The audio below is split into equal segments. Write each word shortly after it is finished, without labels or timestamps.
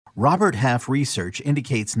Robert Half research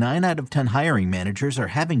indicates 9 out of 10 hiring managers are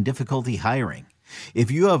having difficulty hiring.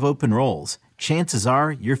 If you have open roles, chances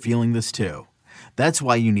are you're feeling this too. That's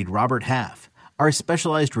why you need Robert Half. Our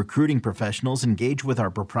specialized recruiting professionals engage with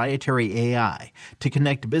our proprietary AI to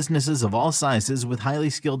connect businesses of all sizes with highly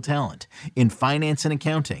skilled talent in finance and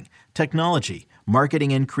accounting, technology,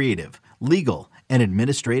 marketing and creative, legal, and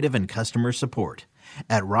administrative and customer support.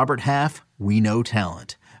 At Robert Half, we know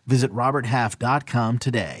talent. Visit roberthalf.com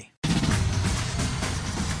today.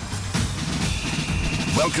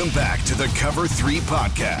 Welcome back to the Cover 3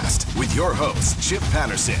 podcast with your hosts, Chip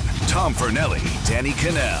Patterson, Tom Fernelli, Danny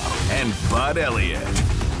Connell, and Bud Elliott.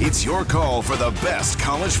 It's your call for the best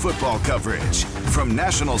college football coverage, from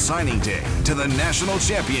National Signing Day to the National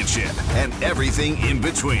Championship and everything in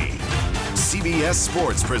between. CBS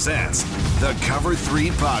Sports presents the Cover 3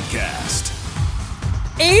 podcast.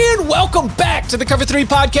 And welcome back to the Cover 3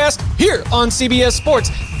 podcast here on CBS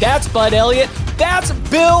Sports. That's Bud Elliott. That's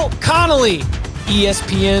Bill Connelly,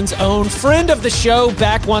 ESPN's own friend of the show,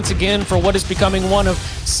 back once again for what is becoming one of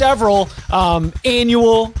several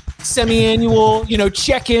annual, semi-annual,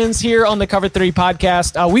 check-ins here on the Cover 3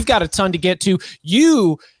 podcast. We've got a ton to get to.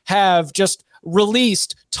 You have just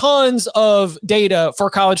released tons of data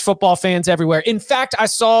for college football fans everywhere. In fact, I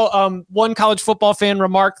saw one college football fan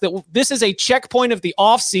remark that this is a checkpoint of the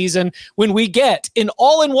offseason when we get,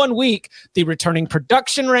 all in 1 week, the returning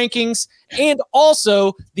production rankings and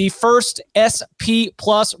also the first SP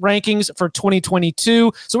Plus rankings for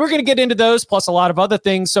 2022. So we're going to get into those, plus a lot of other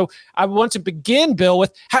things. So I want to begin, Bill,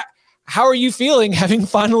 with how are you feeling having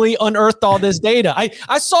finally unearthed all this data?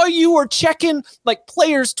 I saw you were checking like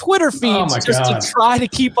players' Twitter feeds to try to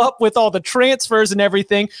keep up with all the transfers and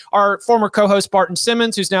everything. Our former co-host Barton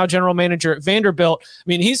Simmons, who's now general manager at Vanderbilt,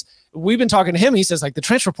 we've been talking to him. He says like the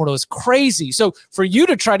transfer portal is crazy. So for you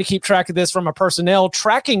to try to keep track of this from a personnel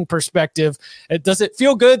tracking perspective, does it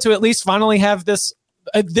feel good to at least finally have this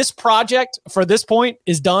project for this point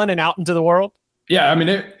is done and out into the world? Yeah,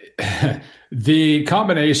 the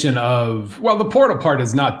combination of, the portal part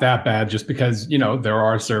is not that bad just because, there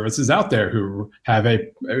are services out there who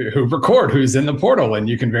record who's in the portal and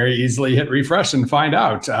you can very easily hit refresh and find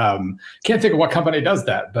out. Can't think of what company does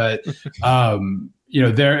that, but,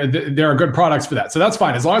 there are good products for that. So that's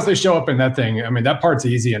fine. As long as they show up in that thing, that part's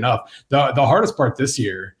easy enough. The hardest part this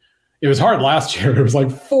year, it was hard last year. It was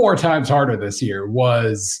like 4 times harder this year,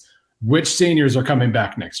 was which seniors are coming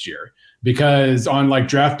back next year. Because on like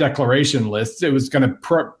draft declaration lists, it was going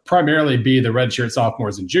to primarily be the redshirt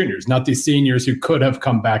sophomores and juniors, not the seniors who could have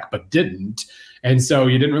come back but didn't. And so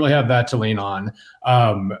you didn't really have that to lean on.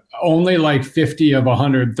 Only like 50 of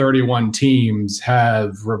 131 teams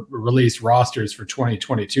have released rosters for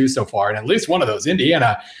 2022 so far. And at least one of those,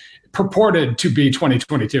 Indiana, purported to be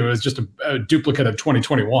 2022. It was just a duplicate of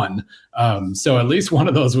 2021. So at least one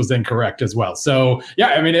of those was incorrect as well. So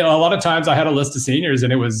yeah, a lot of times I had a list of seniors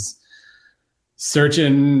and it was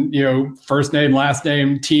searching, first name, last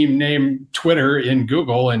name, team name, Twitter in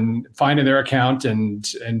Google and finding their account and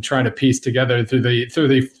trying to piece together through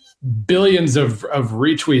the billions of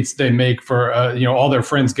retweets they make for, all their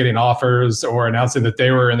friends getting offers or announcing that they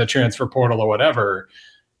were in the transfer portal or whatever.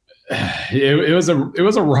 It was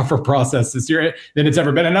a rougher process this year than it's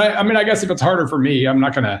ever been. And I guess if it's harder for me, I'm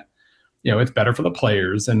not going to, it's better for the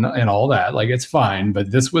players and all that. Like, it's fine.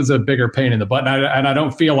 But this was a bigger pain in the butt. And I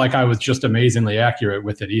don't feel like I was just amazingly accurate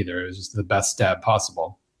with it either. It was just the best stab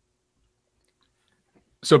possible.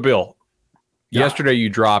 So, Bill, yesterday you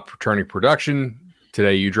dropped returning production.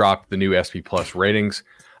 Today you dropped the new SP Plus ratings.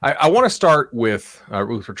 I want to start with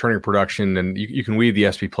returning production, and you can weave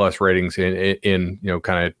the SP Plus ratings in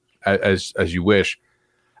kind of as you wish.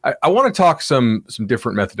 I want to talk some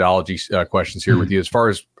different methodology questions here with you as far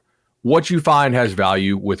as what you find has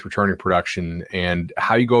value with returning production and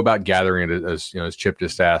how you go about gathering it, as Chip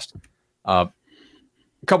just asked. A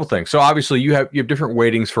couple things. So obviously you have different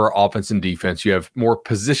weightings for offense and defense. You have more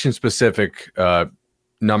position specific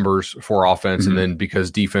numbers for offense, and then because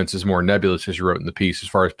defense is more nebulous, as you wrote in the piece, as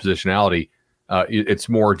far as positionality, it's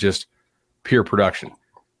more just pure production.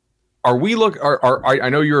 I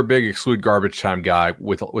know you're a big exclude garbage time guy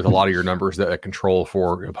with a lot of your numbers that control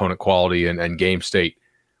for opponent quality and game state.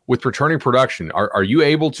 With returning production, are you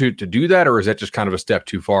able to do that, or is that just kind of a step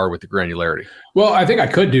too far with the granularity? Well, I think I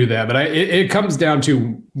could do that, but it comes down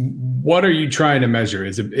to what are you trying to measure?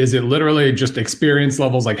 Is it literally just experience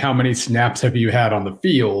levels, like how many snaps have you had on the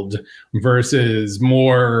field, versus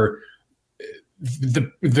more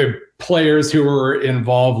the players who were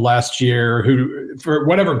involved last year, who for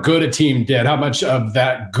whatever good a team did, how much of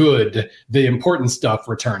that good, the important stuff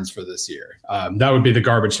returns for this year. That would be the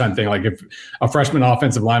garbage time thing. Like if a freshman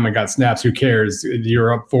offensive lineman got snaps, who cares?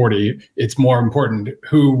 You're up 40. It's more important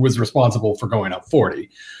who was responsible for going up 40.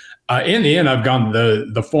 In the end, I've gone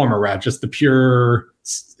the former route, just the pure,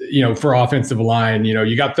 for offensive line.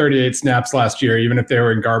 You got 38 snaps last year. Even if they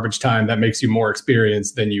were in garbage time, that makes you more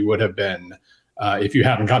experienced than you would have been if you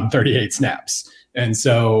haven't gotten 38 snaps. And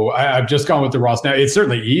so I've just gone with the raw snap. It's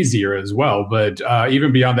certainly easier as well. But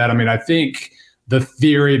even beyond that, I think the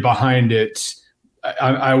theory behind it,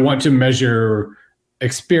 I want to measure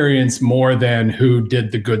experience more than who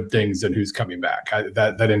did the good things and who's coming back.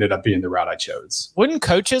 That ended up being the route I chose. Wouldn't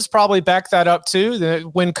coaches probably back that up too?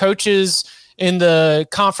 When coaches in the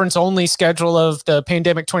conference only schedule of the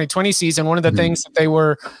pandemic 2020 season, one of the things that they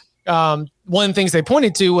were one of the things they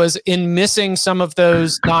pointed to was in missing some of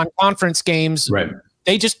those non-conference games. Right.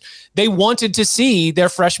 They wanted to see their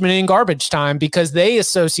freshmen in garbage time because they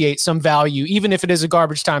associate some value, even if it is a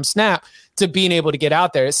garbage time snap, to being able to get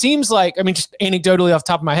out there. It seems like, just anecdotally off the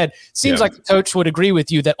top of my head, seems like the coach would agree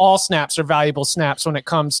with you that all snaps are valuable snaps when it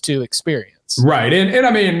comes to experience. Right.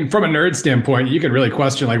 And from a nerd standpoint, you can really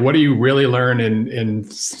question, like, what do you really learn in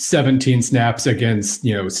 17 snaps against,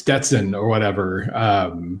 Stetson or whatever,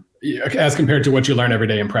 as compared to what you learn every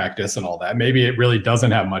day in practice and all that. Maybe it really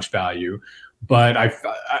doesn't have much value, but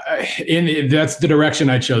that's the direction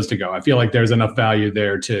I chose to go. I feel like there's enough value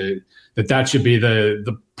there that should be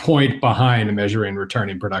the point behind measuring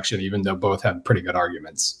returning production, even though both have pretty good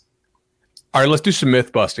arguments. All right, let's do some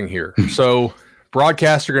myth busting here. So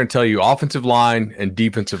broadcasts are going to tell you offensive line and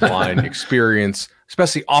defensive line experience,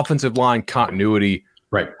 especially offensive line continuity,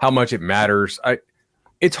 right? How much it matters.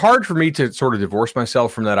 It's hard for me to sort of divorce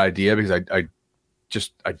myself from that idea because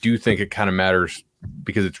I do think it kind of matters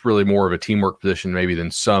because it's really more of a teamwork position maybe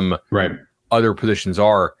than some other positions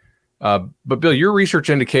are. But Bill, your research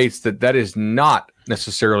indicates that is not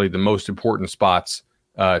necessarily the most important spots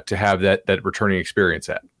to have that returning experience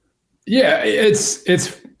at. Yeah,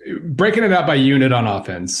 it's breaking it out by unit on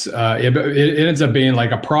offense. It ends up being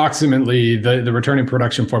like approximately the returning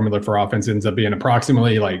production formula for offense ends up being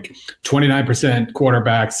approximately like 29%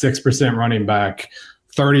 quarterback, 6% running back,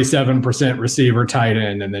 37% receiver, tight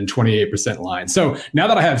end, and then 28% line. So now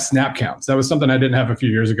that I have snap counts, that was something I didn't have a few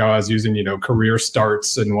years ago. I was using, career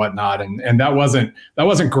starts and whatnot. And that wasn't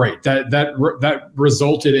great. That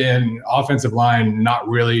resulted in offensive line not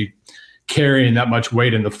really carrying that much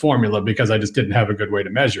weight in the formula because I just didn't have a good way to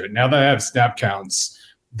measure it. Now that I have snap counts,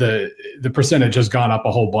 the percentage has gone up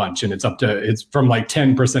a whole bunch, and it's from like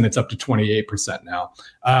 10%, it's up to 28% now.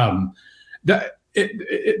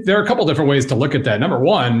 There are a couple different ways to look at that. Number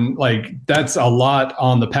one, like that's a lot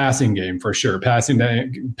on the passing game for sure. Passing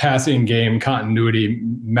game continuity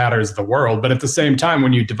matters the world. But at the same time,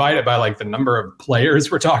 when you divide it by like the number of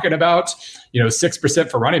players we're talking about,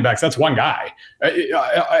 6% for running backs, that's one guy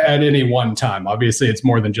at any one time. Obviously, it's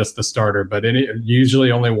more than just the starter, but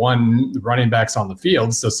usually only one running back's on the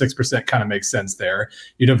field. So 6% kind of makes sense there.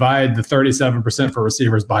 You divide the 37% for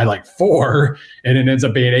receivers by like 4, and it ends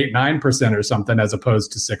up being 8-9% or something as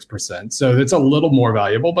opposed to 6%. So it's a little more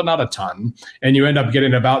valuable, but not a ton. And you end up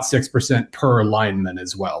getting about 6% per lineman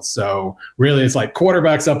as well. So really it's like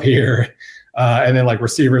quarterbacks up here, and then like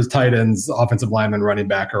receivers, tight ends, offensive linemen, running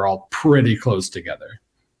back are all pretty close together.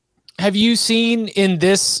 Have you seen in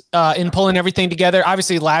this, in pulling everything together,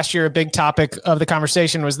 obviously last year, a big topic of the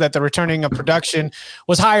conversation was that the returning of production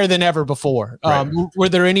was higher than ever before. Right. Were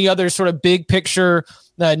there any other sort of big picture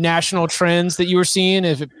national trends that you were seeing,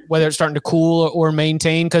 whether it's starting to cool or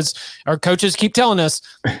maintain? Because our coaches keep telling us,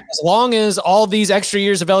 as long as all these extra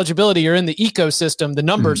years of eligibility are in the ecosystem, the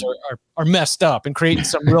numbers are messed up and creating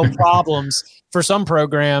some real problems for some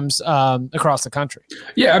programs across the country.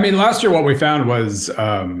 Yeah, last year what we found was,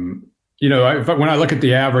 when I look at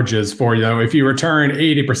the averages for, if you return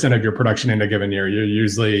 80% of your production in a given year, you're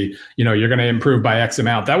usually, you're going to improve by X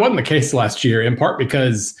amount. That wasn't the case last year, in part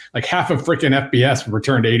because like half of freaking FBS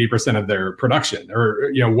returned 80% of their production,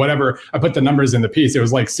 or, whatever. I put the numbers in the piece. It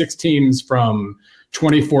was like 6 teams from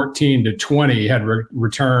 2014 to 20 had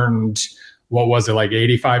returned, what was it, like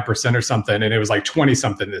 85% or something, and it was like 20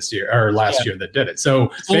 something this year or last year that did it.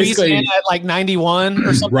 So basically, Louisiana at like 91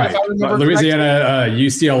 or something. Right, Louisiana,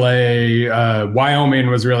 UCLA, Wyoming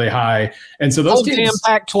was really high, and so those teams.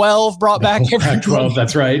 Pac-12 brought back Pac-12,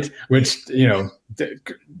 that's right. Which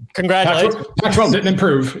congratulations. Pac-12 didn't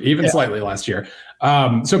improve even slightly last year.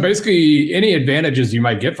 So basically, any advantages you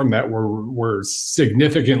might get from that were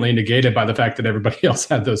significantly negated by the fact that everybody else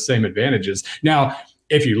had those same advantages. Now,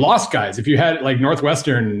 if you lost guys, if you had like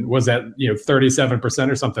Northwestern was at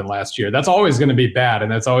 37% or something last year, that's always going to be bad,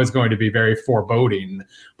 and that's always going to be very foreboding.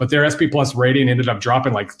 But their SP Plus rating ended up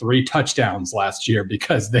dropping like 3 touchdowns last year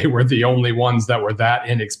because they were the only ones that were that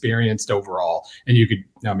inexperienced overall. And you could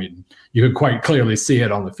quite clearly see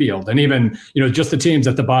it on the field. And even just the teams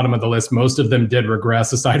at the bottom of the list, most of them did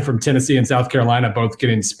regress, aside from Tennessee and South Carolina, both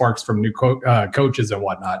getting sparks from new coaches and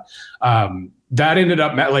whatnot. That ended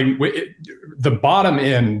up the bottom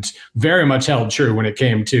end very much held true when it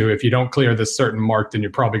came to, if you don't clear this certain mark, then you're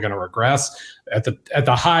probably going to regress. At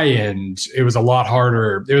the high end, it was a lot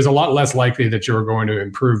harder. It was a lot less likely that you were going to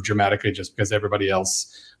improve dramatically just because everybody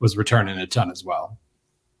else was returning a ton as well.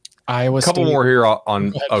 A couple more here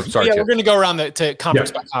on. Oh, sorry. Yeah, we're going to go around to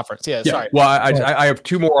conference by conference. Yeah, sorry. Well, I have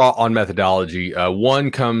 2 more on methodology.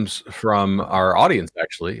 One comes from our audience,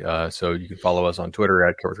 actually. So you can follow us on Twitter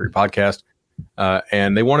at Cover 3 Podcast.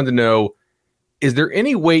 And they wanted to know, is there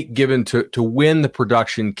any weight given to when the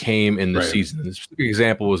production came in the season? The specific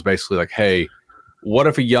example was basically like, hey, what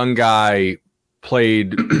if a young guy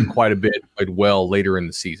played quite a bit, played well later in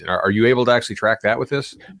the season? Are you able to actually track that with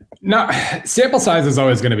this? No, sample size is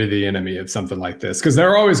always going to be the enemy of something like this, because there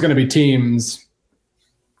are always going to be teams.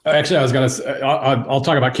 Actually, I'll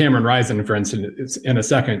talk about Cameron Rising, for instance, in a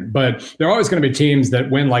second, but there are always going to be teams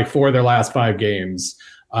that win like 4 of their last 5 games.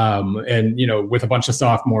 And with a bunch of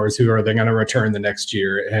sophomores who are then going to return the next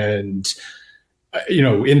year. And,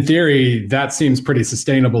 in theory, that seems pretty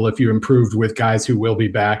sustainable if you improved with guys who will be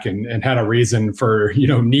back and had a reason for,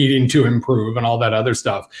 needing to improve and all that other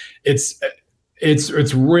stuff.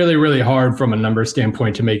 It's really, really hard from a number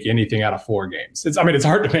standpoint to make anything out of 4 games. It's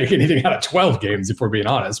hard to make anything out of 12 games if we're being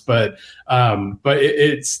honest, but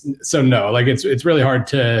it's really hard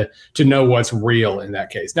to know what's real in that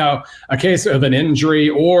case. Now, a case of an injury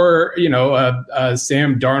or, a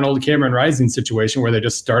Sam Darnold, Cameron Rising situation where they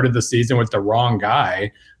just started the season with the wrong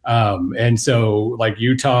guy. And so like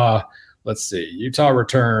Utah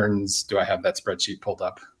returns. Do I have that spreadsheet pulled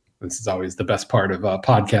up? This is always the best part of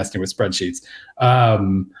podcasting with spreadsheets.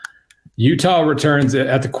 Utah returns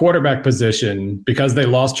at the quarterback position because they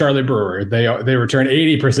lost Charlie Brewer. They return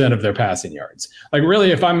 80% of their passing yards. Like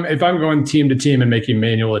really, if I'm going team to team and making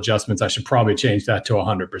manual adjustments, I should probably change that to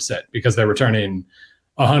 100% because they're returning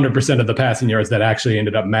 100% of the passing yards that actually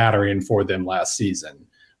ended up mattering for them last season.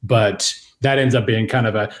 But that ends up being kind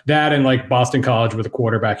of that and like Boston College with the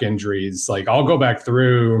quarterback injuries. Like I'll go back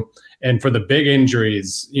through. And for the big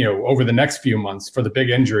injuries, over the next few months, for the big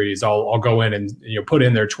injuries, I'll go in and put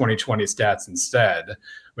in their 2020 stats instead,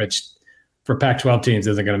 which for Pac-12 teams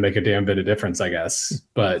isn't going to make a damn bit of difference, I guess.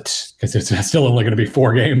 But because it's still only going to be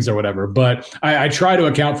 4 games or whatever. But I try to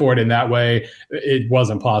account for it in that way. It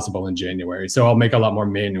wasn't possible in January, so I'll make a lot more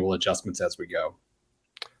manual adjustments as we go.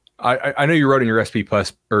 I know you wrote in your SP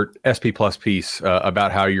Plus piece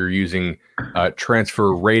about how you're using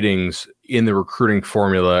transfer ratings in the recruiting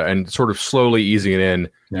formula and sort of slowly easing it in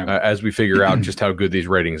as we figure out just how good these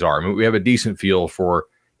ratings are. I mean, we have a decent feel for,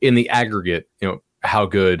 in the aggregate, how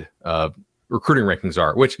good recruiting rankings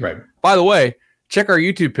are, which, by the way, check our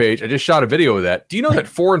YouTube page. I just shot a video of that. Do you know that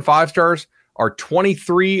 4 and 5 stars are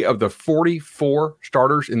 23 of the 44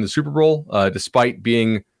 starters in the Super Bowl, despite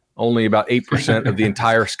being only about 8% of the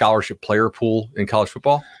entire scholarship player pool in college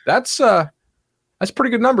football? That's a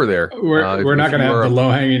pretty good number there. We're not going to have the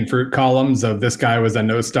low-hanging fruit columns of this guy was a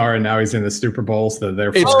no-star and now he's in the Super Bowl. So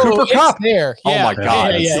therefore, it's Cooper Kupp there. Yeah. Oh my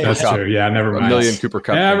God, that's true. Yeah, never mind. A million Cooper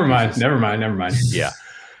Kupp. Never mind. Yeah,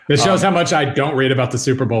 it shows how much I don't read about the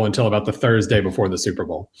Super Bowl until about the Thursday before the Super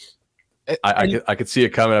Bowl. I could see it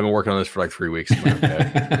coming. I've been working on this for like 3 weeks.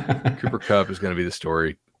 Cooper Kupp is going to be the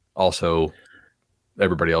story. Also,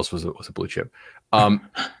 everybody else was a blue chip.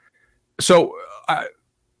 So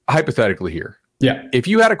hypothetically here, if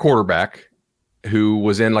you had a quarterback who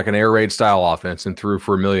was in like an air raid style offense and threw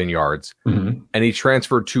for 1 million yards, and he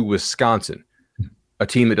transferred to Wisconsin, a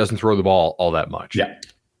team that doesn't throw the ball all that much. Yeah,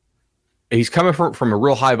 he's coming from a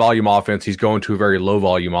real high volume offense. He's going to a very low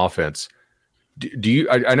volume offense. Do you?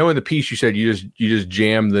 I know in the piece you said you just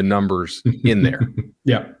jam the numbers in there.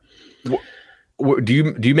 Yeah. Do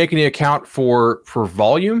you make any account for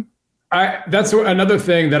volume? That's another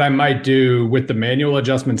thing that I might do with the manual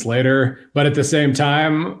adjustments later. But at the same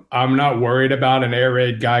time, I'm not worried about an air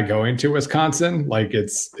raid guy going to Wisconsin. Like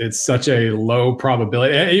it's such a low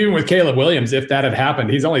probability. And even with Caleb Williams, if that had happened,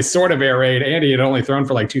 he's only sort of air raid, and he had only thrown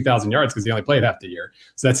for like 2,000 yards because he only played half the year.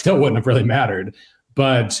 So that still wouldn't have really mattered.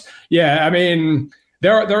 But yeah, I mean,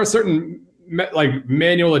 there are certain like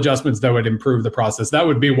manual adjustments that would improve the process. That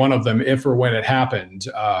would be one of them if or when it happened.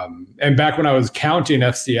 And back when I was counting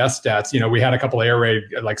FCS stats, we had a couple of air raid,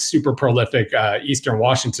 like super prolific Eastern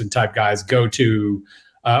Washington type guys go to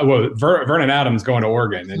Vernon Adams going to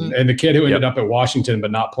Oregon, and the kid who ended up at Washington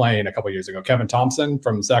but not playing a couple of years ago, Kevin Thompson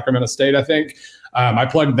from Sacramento State, I think. I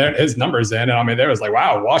plugged his numbers in, and I mean, there was like,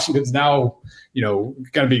 wow, Washington's now going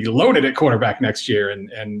to be loaded at quarterback next year,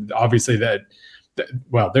 and obviously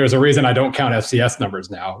there's a reason I don't count FCS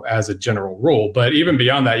numbers now as a general rule. But even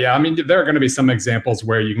beyond that, I mean, there are going to be some examples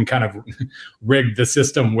where you can kind of rig the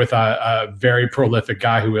system with a very prolific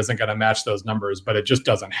guy who isn't going to match those numbers, but it just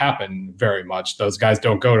doesn't happen very much. Those guys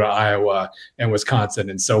don't go to Iowa and Wisconsin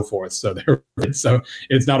and so forth. So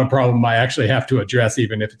it's not a problem I actually have to address,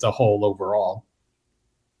 even if it's a hole overall.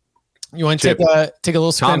 You want to take a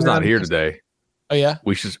little spin? Tom's not here today. Oh yeah,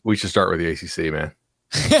 we should start with the ACC, man.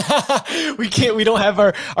 We don't have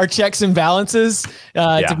our checks and balances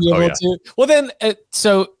to be able to. Well, then,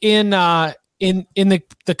 so in the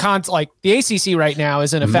ACC right now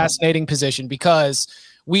is in a fascinating position because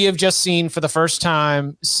we have just seen for the first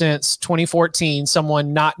time since 2014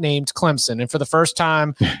 someone not named Clemson, and for the first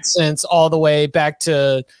time since all the way back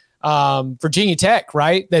to Virginia Tech,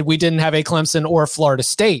 right? That we didn't have a Clemson or Florida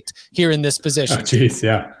State here in this position. Oh, geez,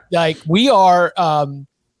 yeah. Like we are.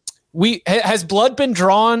 Has blood been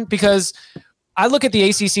drawn? Because I look at the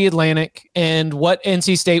ACC Atlantic and what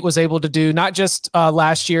NC State was able to do, not just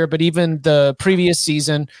last year, but even the previous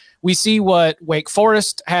season. We see what Wake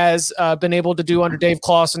Forest has been able to do under Dave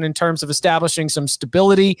Clawson in terms of establishing some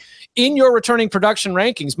stability in your returning production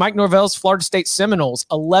rankings. Mike Norvell's Florida State Seminoles,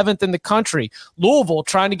 11th in the country. Louisville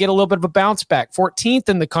trying to get a little bit of a bounce back, 14th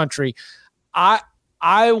in the country. I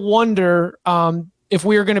wonder if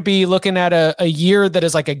we are going to be looking at a year that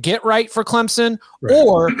is like a get right for Clemson,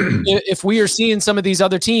 or if we are seeing some of these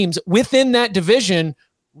other teams within that division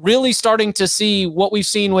really starting to see what we've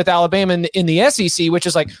seen with Alabama in the SEC, which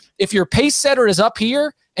is like, if your pace setter is up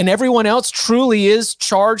here and everyone else truly is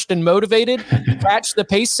charged and motivated to catch the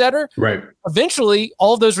pace setter, right, eventually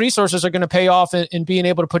all of those resources are going to pay off in being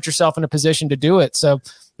able to put yourself in a position to do it. So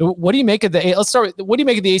what do you make of let's start with, what do you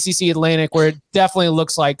make of the ACC Atlantic, where it definitely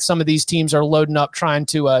looks like some of these teams are loading up trying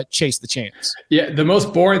to chase the champs? Yeah, the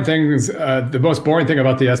most boring thing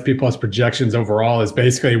about the SP Plus projections overall is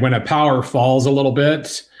basically when a power falls a little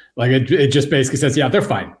bit, like it just basically says, yeah, they're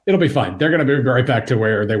fine. It'll be fine. They're going to be right back to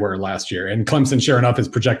where they were last year. And Clemson, sure enough, is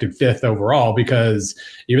projected 5th overall because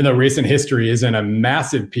even though recent history isn't a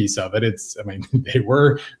massive piece of it, they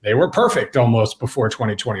were perfect almost before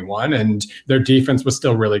 2021, and their defense was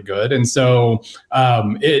still really good. And so I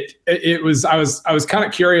was kind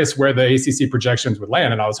of curious where the ACC projections would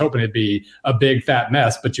land, and I was hoping it'd be a big fat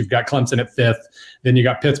mess. But you've got Clemson at 5th. Then you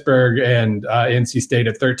got Pittsburgh and NC State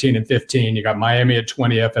at 13 and 15. You got Miami at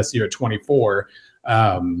 20, FSU at 24,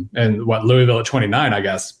 and Louisville at 29, I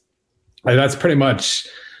guess. That's pretty much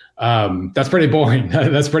that's pretty boring.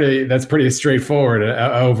 that's pretty straightforward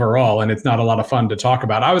overall, and it's not a lot of fun to talk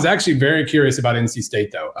about. I was actually very curious about NC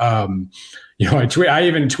State, though. I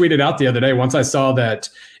even tweeted out the other day once I saw that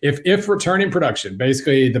if returning production,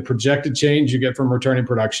 basically the projected change you get from returning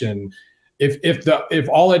production, if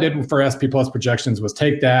all I did for SP Plus projections was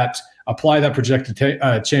take that, apply that projected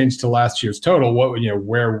change to last year's total,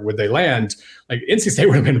 where would they land? Like NC State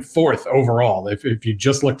would have been 4th overall if you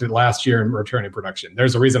just looked at last year in returning production.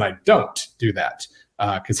 There's a reason I don't do that,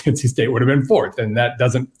 because NC State would have been 4th, and that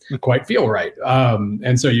doesn't quite feel right.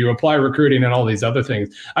 And so you apply recruiting and all these other things.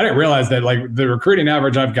 I didn't realize that like the recruiting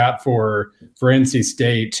average I've got for NC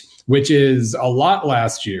State, which is a lot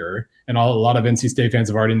last year, and a lot of NC State fans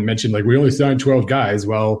have already mentioned, like, we only signed 12 guys.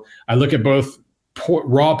 Well, I look at both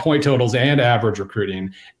raw point totals and average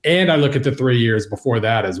recruiting, and I look at the 3 years before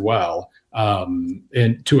that as well,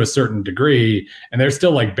 and to a certain degree, and they're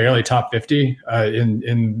still like barely top 50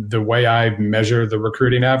 in the way I measure the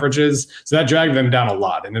recruiting averages. So that dragged them down a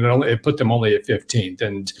lot, and it put them only at 15th.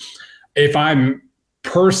 And if I'm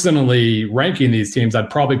personally ranking these teams, I'd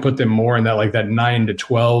probably put them more in that 9 to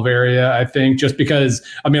 12 area, I think, just because,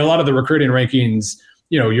 a lot of the recruiting rankings,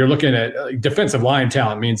 you're looking at defensive line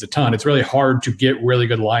talent means a ton. It's really hard to get really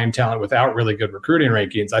good line talent without really good recruiting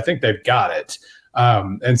rankings. I think they've got it.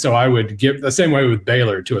 And so I would give the same way with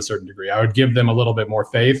Baylor to a certain degree. I would give them a little bit more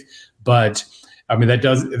faith, but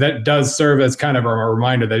that does serve as kind of a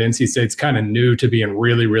reminder that NC State's kind of new to being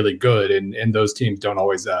really, really good, and those teams don't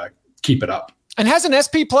always keep it up. And hasn't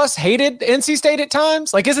SP Plus hated NC State at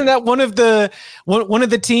times? Like, isn't that one of the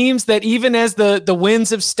teams that even as the wins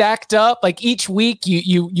have stacked up, like each week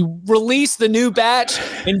you release the new batch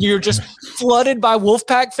and you're just flooded by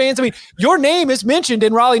Wolfpack fans. I mean, your name is mentioned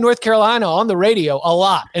in Raleigh, North Carolina on the radio a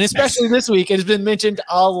lot. And especially this week, it has been mentioned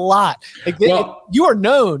a lot. Like, you are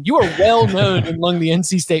known. You are well known among the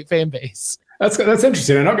NC State fan base. That's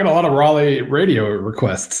interesting. I don't get a lot of Raleigh radio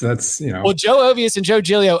requests. That's, Well, Joe Ovius and Joe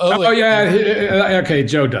Giglio. Okay.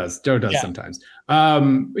 Joe does sometimes.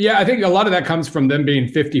 I think a lot of that comes from them being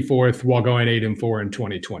 54th while going 8-4 in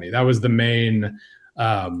 2020. That was the main.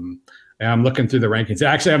 I'm looking through the rankings.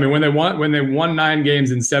 Actually, I mean, when they won 9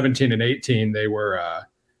 games in 17 and 18, they were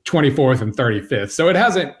 24th and 35th. So it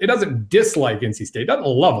doesn't dislike NC State, doesn't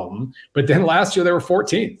love them. But then last year they were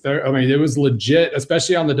 14th. I mean, it was legit,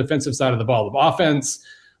 especially on the defensive side of the ball. The offense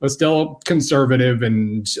was still conservative,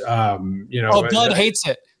 and Bud hates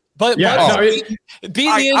it. But yeah, I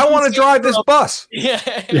want to drive this bus. Yeah.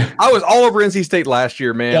 I was all over NC State last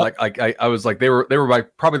year, man. Yep. I was like, they were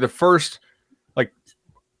like probably the first. Like,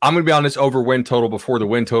 I'm gonna be on this over win total before the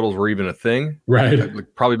win totals were even a thing. Right.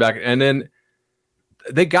 Like, probably back, and then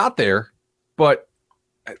they got there, but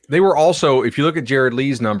they were also, if you look at Jared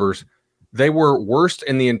Lee's numbers, they were worst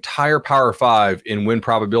in the entire Power 5 in win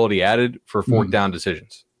probability added for fourth down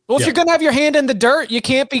decisions. Well, if you're going to have your hand in the dirt, you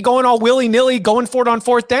can't be going all willy-nilly going for it on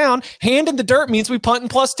fourth down. Hand in the dirt means we punt in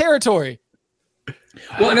plus territory.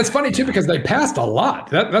 Well, and it's funny, too, because they passed a lot.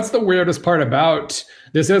 That's the weirdest part about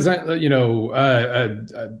this. Isn't,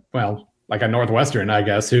 like a Northwestern, I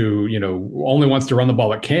guess, who, only wants to run the ball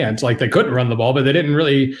but can't. Like, they couldn't run the ball, but they didn't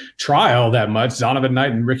really try all that much. Donovan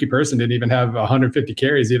Knight and Ricky Person didn't even have 150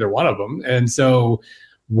 carries, either one of them. And so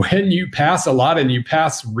when you pass a lot and you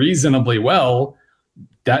pass reasonably well,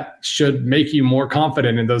 that should make you more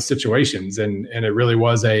confident in those situations. And it really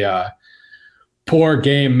was a poor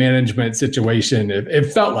game management situation. It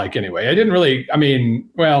felt like, anyway. I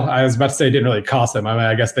was about to say it didn't really cost them.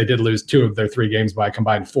 I guess they did lose 2 of their 3 games by a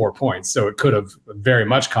combined 4 points. So it could have very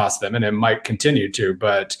much cost them, and it might continue to.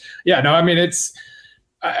 But I don't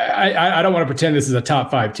want to pretend this is a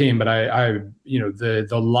top 5 team, but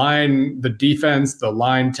the line, the defense, the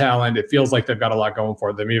line talent, it feels like they've got a lot going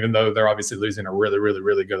for them, even though they're obviously losing a really, really,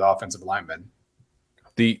 really good offensive lineman.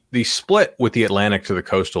 The split with the Atlantic to the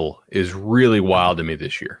Coastal is really wild to me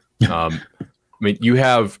this year. You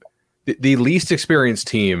have the least experienced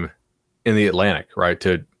team in the Atlantic, right?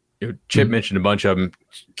 Chip mentioned a bunch of them.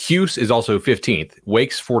 Cuse is also 15th.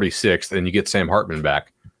 Wake's 46th, and you get Sam Hartman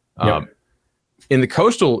back. In the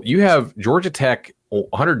Coastal, you have Georgia Tech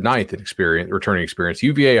 109th in returning experience,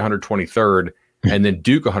 UVA 123rd, and then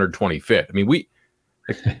Duke 125th. I mean,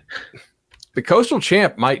 the Coastal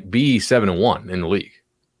champ might be 7-1 in the league.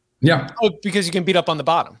 Yeah. Oh, because you can beat up on the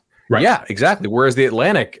bottom. Right. Yeah, exactly. Whereas the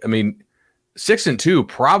Atlantic, 6-2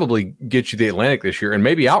 probably gets you the Atlantic this year, and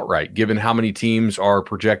maybe outright, given how many teams are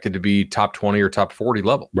projected to be top 20 or top 40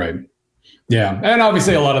 level. Right. Yeah. And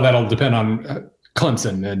obviously a lot of that will depend on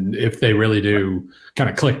Clemson and if they really do kind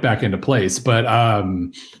of click back into place. But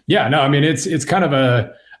it's kind of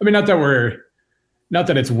not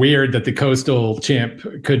that it's weird that the Coastal champ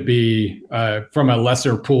could be from a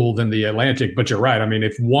lesser pool than the Atlantic, but you're right. I mean,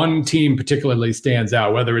 if one team particularly stands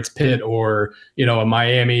out, whether it's Pitt or, a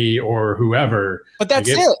Miami or whoever. But that's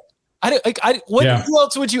it. Who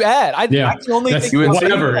else would you add? I can only think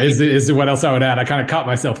whatever is what else I would add. I kind of caught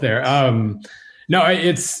myself there. No,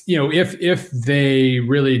 it's, if they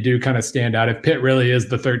really do kind of stand out, if Pitt really is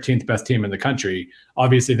the 13th best team in the country,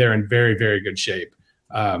 obviously they're in very, very good shape.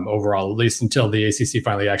 Overall, at least until the ACC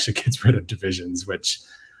finally actually gets rid of divisions, which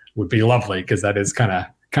would be lovely because that is kind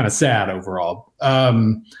of sad overall.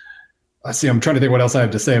 Let's see. I'm trying to think what else I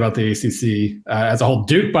have to say about the ACC as a whole.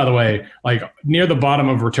 Duke, by the way, like near the bottom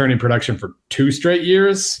of returning production for 2 straight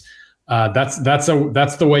years. That's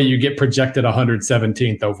the way you get projected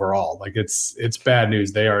 117th overall. Like it's bad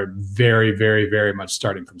news. They are very, very, very much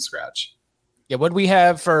starting from scratch. Yeah, what we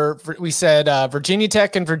have we said Virginia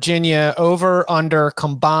Tech and Virginia over under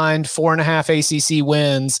combined 4.5 ACC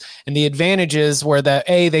wins, and the advantages were that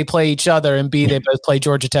A, they play each other, and B, they both play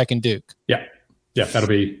Georgia Tech and Duke. Yeah,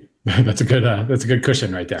 that's a good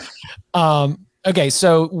cushion right there. Okay,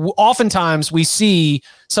 so oftentimes we see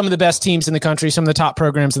some of the best teams in the country, some of the top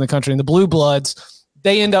programs in the country, and the Blue Bloods,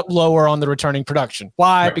 they end up lower on the returning production.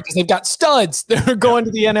 Why? Right. Because they've got studs that are going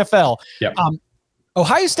to the NFL. Yeah.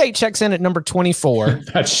 Ohio State checks in at number 24.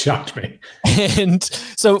 That shocked me. And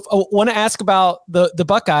so I want to ask about the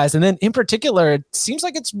Buckeyes. And then in particular, it seems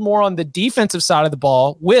like it's more on the defensive side of the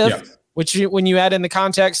ball which when you add in the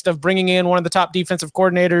context of bringing in one of the top defensive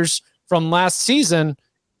coordinators from last season,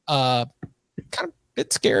 kind of a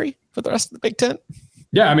bit scary for the rest of the Big Ten.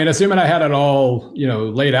 Yeah, assuming I had it all,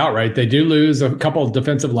 laid out right, they do lose a couple of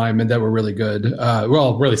defensive linemen that were really good.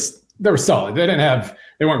 Really, they were solid.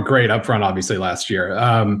 They weren't great up front, obviously, last year.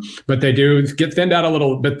 But they do get thinned out a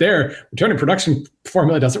little bit there. Returning production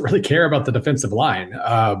formula doesn't really care about the defensive line.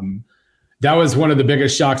 That was one of the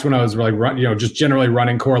biggest shocks when I was really just generally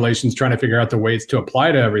running correlations, trying to figure out the weights to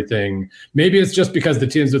apply to everything. Maybe it's just because the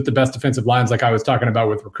teams with the best defensive lines, like I was talking about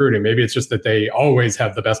with recruiting, maybe it's just that they always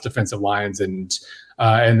have the best defensive lines, and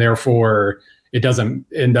therefore it doesn't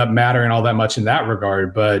end up mattering all that much in that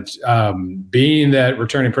regard. But being that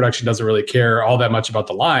returning production doesn't really care all that much about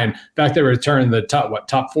the line, in fact, they returned the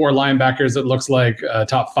top 4 linebackers, it looks like,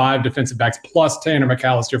 top 5 defensive backs, plus Tanner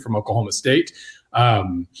McAllister from Oklahoma State.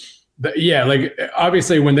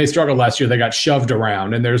 Obviously when they struggled last year, they got shoved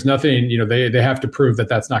around, and there's nothing, they have to prove that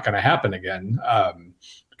that's not going to happen again.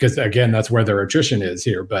 Because again, that's where their attrition is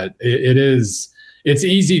here. But it's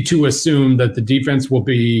easy to assume that the defense will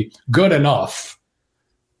be good enough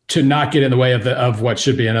to not get in the way of what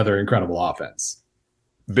should be another incredible offense.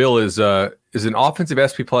 Bill, is an offensive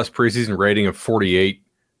SP plus preseason rating of 48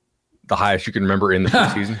 the highest you can remember in the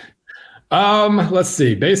preseason? Let's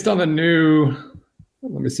see. Based on the new,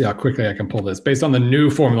 let me see how quickly I can pull this. Based on the new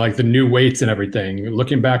formula, like the new weights and everything,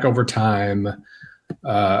 looking back over time.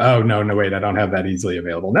 No, wait, I don't have that easily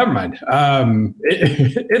available. Never mind.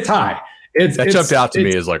 It's high. Jumped out to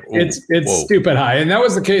me as like, it's stupid high. And that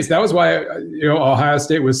was the case. That was why, Ohio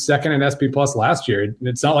State was second in SP plus last year.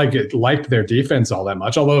 It's not like it liked their defense all that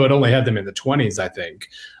much, although it only had them in the 20s, I think.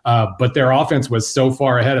 But their offense was so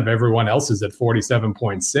far ahead of everyone else's at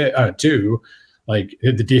 47.2. Like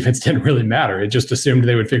the defense didn't really matter. It just assumed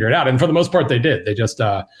they would figure it out. And for the most part, they did. They just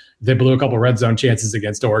they blew a couple red zone chances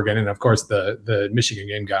against Oregon. And of course, the Michigan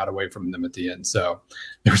game got away from them at the end. So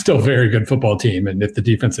they were still a very good football team. And if the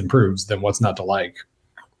defense improves, then what's not to like?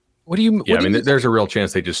 There's a real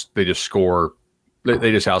chance they just score.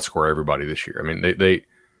 They just outscore everybody this year. I mean, they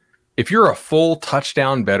if you're a full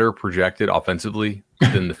touchdown better projected offensively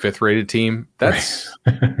than the 5th rated team, that's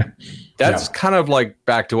kind of like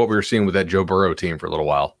back to what we were seeing with that Joe Burrow team for a little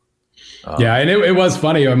while. And it was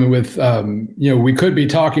funny. I mean, with we could be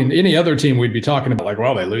talking any other team, we'd be talking about like,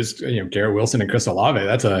 well, they lose Garrett Wilson and Chris Olave.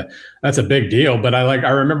 That's a big deal. But I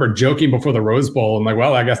remember joking before the Rose Bowl. I'm like,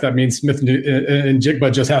 well, I guess that means Smith and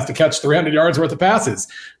Jigba just has to catch 300 yards worth of passes,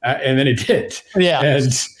 and then he did. Yeah.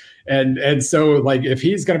 And so, like, if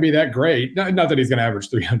he's going to be that great, not that he's going to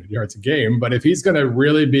average 300 yards a game, but if he's going to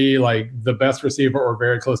really be like the best receiver or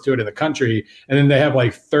very close to it in the country, and then they have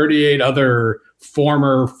like 38 other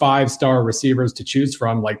former 5-star receivers to choose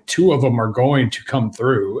from, like 2 of them are going to come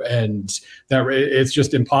through, and that it's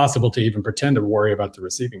just impossible to even pretend to worry about the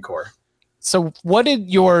receiving core. So what did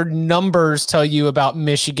your numbers tell you about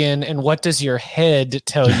Michigan, and what does your head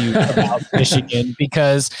tell you about Michigan?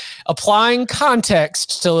 Because applying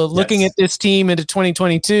context to looking at this team into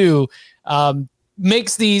 2022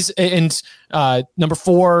 makes these, and number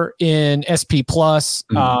 4 in SP plus,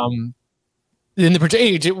 in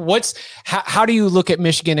the how do you look at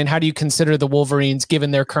Michigan, and how do you consider the Wolverines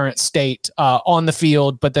given their current state on the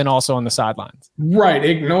field, but then also on the sidelines? Right,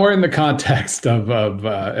 ignoring the context of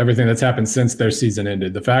everything that's happened since their season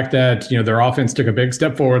ended. The fact that their offense took a big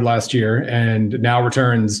step forward last year and now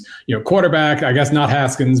returns quarterback, I guess not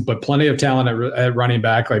Haskins, but plenty of talent at running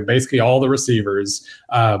back, like basically all the receivers,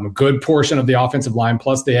 a good portion of the offensive line.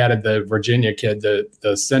 Plus they added the Virginia kid,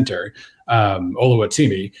 the center,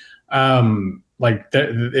 Oluwatimi.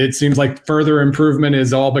 It seems like further improvement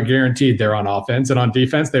is all but guaranteed there on offense, and on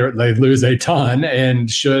defense they lose a ton and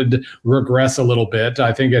should regress a little bit.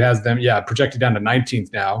 I think it has them projected down to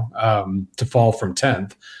 19th now, to fall from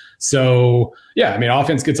 10th. So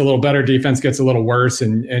offense gets a little better, defense gets a little worse,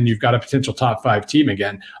 and you've got a potential top 5 team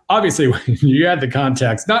again. Obviously, when you add the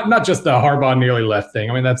context, not just the Harbaugh nearly left thing.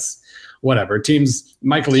 I mean, that's whatever teams,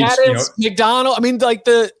 Michael Leach, McDonald. I mean, like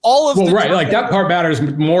that part matters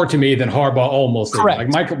more to me than Harbaugh almost.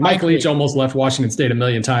 Correct. Like Michael Leach almost left Washington State a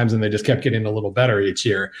million times, and they just kept getting a little better each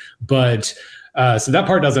year. But so that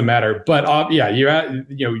part doesn't matter. But you had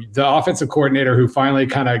the offensive coordinator who finally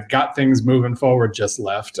kind of got things moving forward just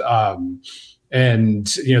left. And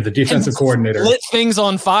the defensive coordinator lit things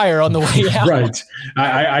on fire on the way out. Right.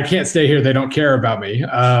 I can't stay here. They don't care about me.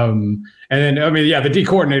 And then, the D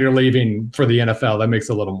coordinator leaving for the NFL, that makes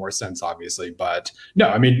a little more sense, obviously. But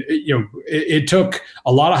no, it took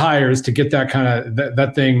a lot of hires to get that kind of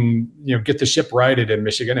that thing, get the ship righted in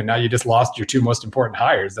Michigan. And now you just lost your 2 most important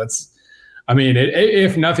hires. That's,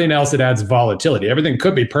 if nothing else, it adds volatility. Everything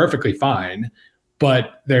could be perfectly fine,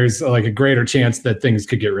 but there's like a greater chance that things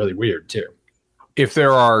could get really weird too. If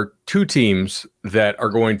there are 2 teams that are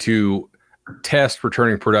going to test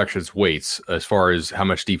returning production's weights as far as how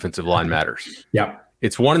much defensive line matters. Yeah.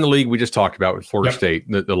 It's one in the league we just talked about with Florida State,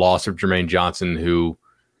 the loss of Jermaine Johnson, who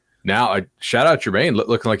now, shout out Jermaine,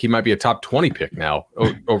 looking like he might be a top 20 pick now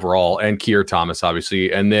overall, and Keir Thomas,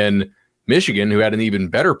 obviously. And then Michigan, who had an even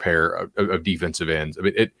better pair of defensive ends. I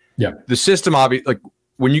mean, the system, obviously, like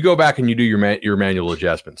when you go back and you do your manual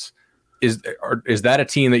adjustments, is that a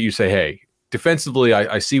team that you say, hey, defensively,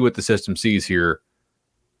 I see what the system sees here,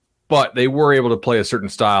 but they were able to play a certain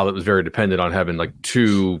style that was very dependent on having like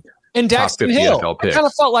two and Daxton Hill. I kind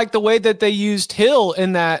of felt like the way that they used Hill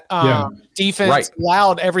in that defense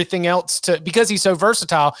allowed everything else to, because he's so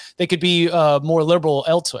versatile, they could be more liberal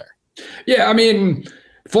elsewhere. Yeah, I mean,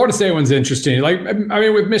 Florida State one's interesting. Like, I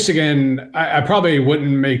mean, with Michigan, I probably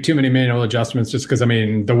wouldn't make too many manual adjustments just because, I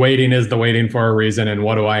mean, the weighting is the weighting for a reason, and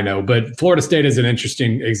what do I know? But Florida State is an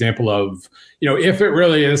interesting example of, if it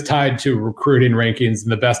really is tied to recruiting rankings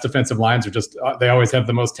and the best defensive lines are just, they always have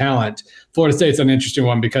the most talent. Florida State's an interesting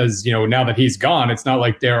one because, now that he's gone, it's not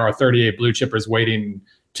like there are 38 blue chippers waiting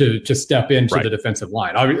to step into the defensive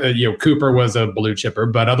line. Cooper was a blue chipper,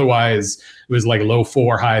 but otherwise it was like low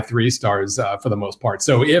 4, high 3 stars for the most part.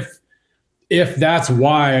 So if that's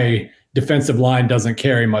why defensive line doesn't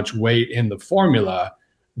carry much weight in the formula,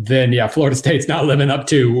 then Florida State's not living up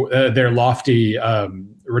to their lofty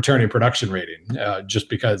returning production rating just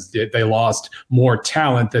because they lost more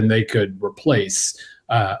talent than they could replace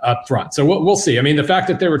up front. So we'll see. I mean, the fact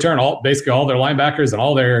that they return basically all their linebackers and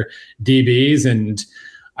all their DBs, and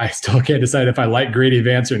I still can't decide if I like Greedy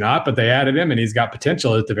Vance or not, but they added him and he's got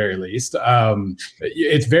potential at the very least.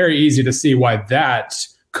 It's very easy to see why that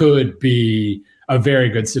could be a very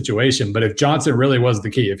good situation. But if Johnson really was the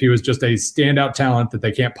key, if he was just a standout talent that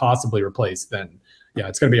they can't possibly replace, then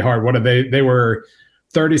it's going to be hard. They were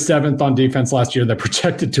 37th on defense last year. They're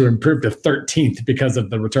projected to improve to 13th because of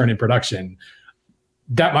the returning production.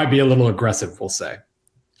 That might be a little aggressive, we'll say.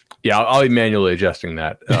 Yeah, I'll be manually adjusting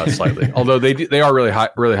that slightly. Although they are really high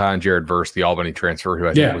on Jared Verse, the Albany transfer, who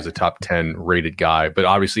I think was a top 10 rated guy. But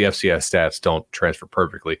obviously FCS stats don't transfer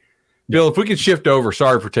perfectly. Bill, if we could shift over,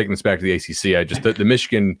 sorry for taking this back to the ACC. I just the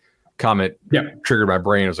Michigan comment triggered my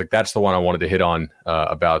brain. I was like, that's the one I wanted to hit on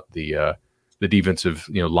about the defensive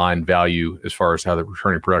line value as far as how the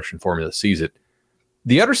returning production formula sees it.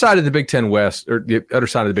 The other side of the Big Ten West, or the other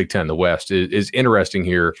side of the Big Ten, the West, is interesting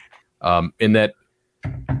here in that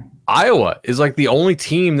Iowa is like the only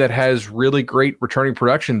team that has really great returning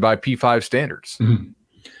production by P5 standards.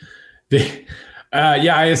 Mm-hmm.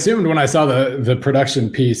 I assumed when I saw the production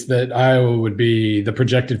piece that Iowa would be the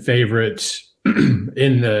projected favorite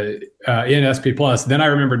in SP Plus. Then I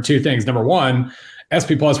remembered two things. Number one,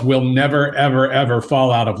 SP Plus will never, ever, ever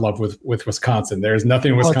fall out of love with Wisconsin. There's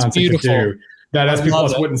nothing Wisconsin can do that SP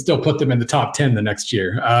Plus wouldn't still put them in the top 10 the next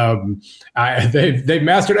year. They've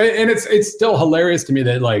mastered it, and it's still hilarious to me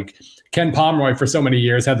that like Ken Pomeroy for so many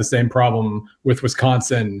years had the same problem with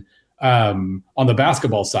Wisconsin on the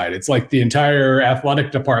basketball side. It's like the entire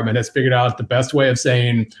athletic department has figured out the best way of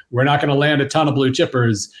saying we're not going to land a ton of blue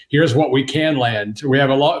chippers. Here's what we can land. We have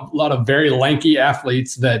a lot of very lanky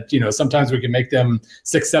athletes that sometimes we can make them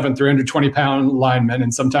 6'7", 320-pound linemen,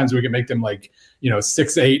 and sometimes we can make them like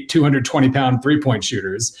 6'8", 220-pound three-point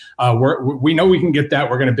shooters. We know we can get that.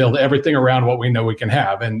 We're going to build everything around what we know we can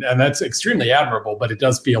have. And that's extremely admirable, but it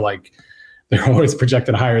does feel like they're always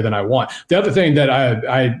projected higher than I want. The other thing that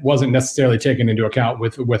I wasn't necessarily taking into account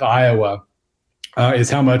with Iowa is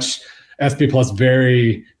how much SP Plus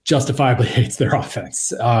very justifiably hates their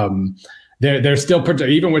offense. They're still,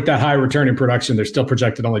 even with that high returning production, they're still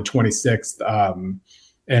projected only 26th.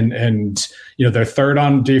 And they're third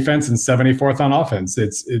on defense and 74th on offense.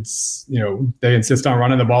 It's they insist on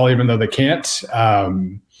running the ball even though they can't.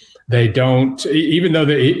 They don't, even though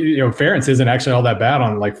Ferentz isn't actually all that bad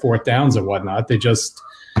on like fourth downs and whatnot.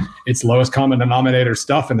 It's lowest common denominator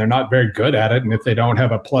stuff, and they're not very good at it. And if they don't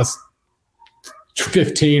have a plus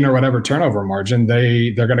 15 or whatever turnover margin,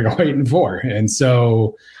 they're going to go 8-4. And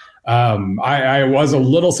so I was a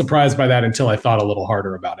little surprised by that until I thought a little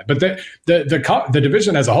harder about it. But the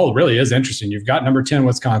division as a whole really is interesting. You've got number 10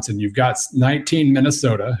 Wisconsin, you've got 19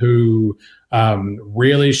 Minnesota, who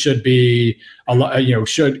really should be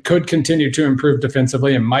could continue to improve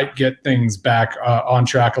defensively and might get things back on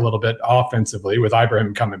track a little bit offensively with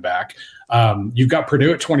Ibrahim coming back. You've got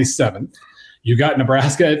Purdue at 27th. You got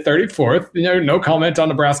Nebraska at 34th. No comment on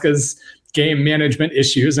Nebraska's game management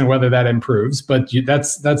issues and whether that improves, but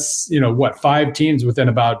that's 5 teams within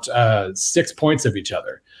about 6 points of each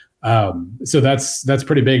other. So that's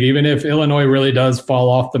pretty big. Even if Illinois really does fall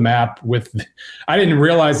off the map I didn't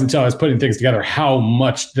realize until I was putting things together how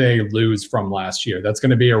much they lose from last year. That's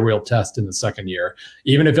going to be a real test in the second year.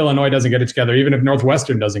 Even if Illinois doesn't get it together, even if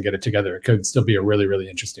Northwestern doesn't get it together, it could still be a really, really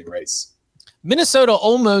interesting race. Minnesota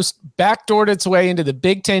almost backdoored its way into the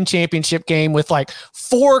Big Ten championship game with like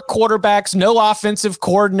 4 quarterbacks, no offensive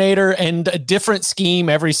coordinator, and a different scheme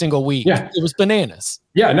every single week. Yeah. It was bananas.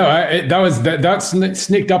 Yeah, no, that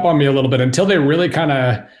sneaked up on me a little bit until they really kind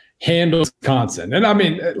of handled Wisconsin. And I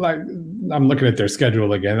mean, like, I'm looking at their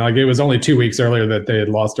schedule again. Like, it was only 2 weeks earlier that they had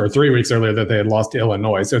lost, or 3 weeks earlier that they had lost to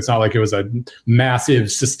Illinois. So it's not like it was a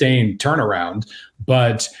massive sustained turnaround,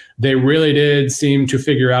 but they really did seem to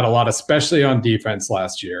figure out a lot, especially on defense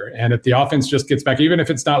last year. And if the offense just gets back, even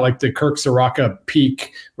if it's not like the Kirk Soraka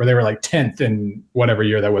peak where they were like 10th in whatever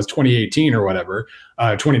year that was, 2018 or whatever,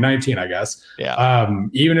 2019, I guess. Yeah.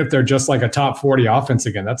 Even if they're just like a top 40 offense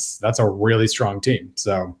again, that's a really strong team.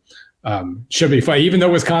 So should be fun. Even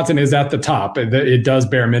though Wisconsin is at the top, it does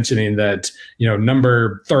bear mentioning that,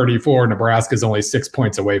 number 34, Nebraska is only 6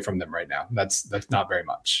 points away from them right now. That's not very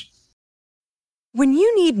much. When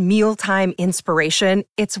you need mealtime inspiration,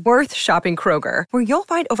 it's worth shopping Kroger, where you'll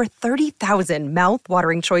find over 30,000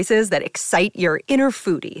 mouth-watering choices that excite your inner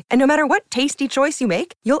foodie. And no matter what tasty choice you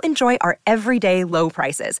make, you'll enjoy our everyday low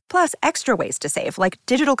prices, plus extra ways to save, like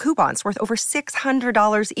digital coupons worth over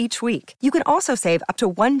 $600 each week. You can also save up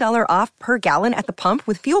to $1 off per gallon at the pump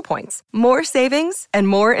with fuel points. More savings and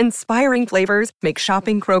more inspiring flavors make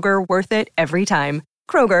shopping Kroger worth it every time.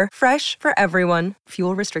 Kroger, fresh for everyone.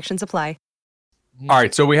 Fuel restrictions apply. All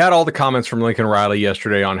right, so we had all the comments from Lincoln Riley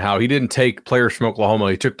yesterday on how he didn't take players from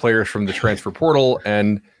Oklahoma. He took players from the transfer portal,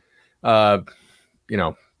 and, legalese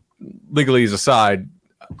aside,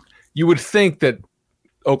 you would think that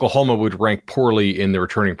Oklahoma would rank poorly in the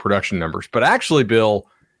returning production numbers. But actually, Bill,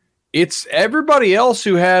 it's everybody else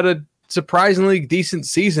who had a surprisingly decent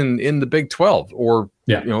season in the Big 12, or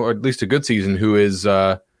at least a good season, who is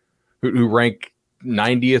who rank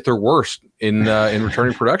 90th or worse in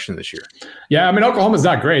returning production this year. Yeah, I mean, Oklahoma's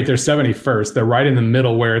not great. They're 71st. They're right in the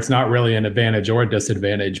middle where it's not really an advantage or a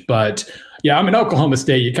disadvantage. But yeah, I mean, Oklahoma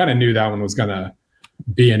State, you kind of knew that one was going to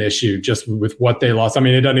be an issue just with what they lost. I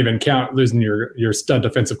mean, it doesn't even count losing your stud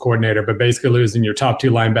defensive coordinator, but basically losing your top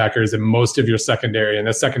 2 linebackers and most of your secondary. And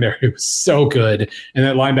the secondary was so good. And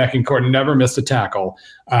that linebacking court never missed a tackle.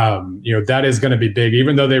 That is going to be big,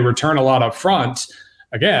 even though they return a lot up front.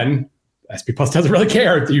 Again, SP Plus doesn't really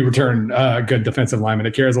care if you return a good defensive lineman.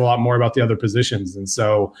 It cares a lot more about the other positions. And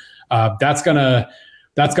so that's gonna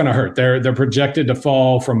hurt. They're projected to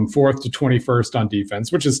fall from 4th to 21st on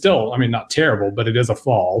defense, which is still, I mean, not terrible, but it is a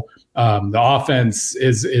fall. The offense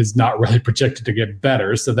is not really projected to get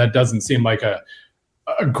better. So that doesn't seem like a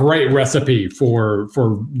great recipe for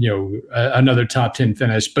another top 10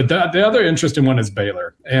 finish. But the other interesting one is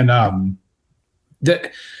Baylor. And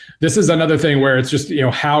this is another thing where it's just,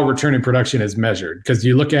 how returning production is measured. Because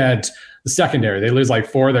you look at the secondary, they lose like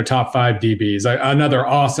 4 of their top 5 DBs. Another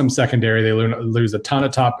awesome secondary. They lose a ton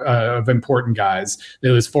of important guys. They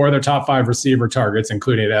lose 4 of their top 5 receiver targets,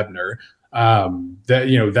 including Ebner.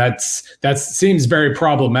 That seems very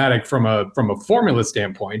problematic from a formula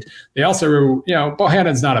standpoint. They also,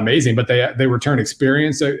 Bohannon's not amazing, but they return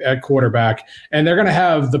experience at quarterback, and they're going to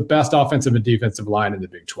have the best offensive and defensive line in the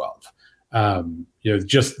Big 12. They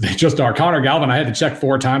just are. Connor Galvin, I had to check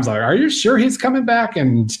 4 times. Like, are you sure he's coming back?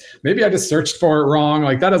 And maybe I just searched for it wrong.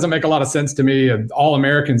 Like, that doesn't make a lot of sense to me. An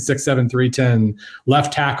All-American 6'7", 310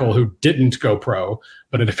 left tackle who didn't go pro,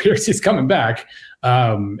 but it appears he's coming back.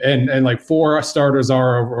 And like 4 starters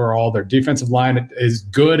are overall. Their defensive line is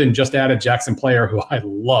good, and just added Jackson Player, who I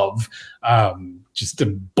love. Just a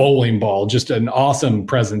bowling ball, just an awesome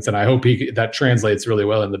presence, and I hope that translates really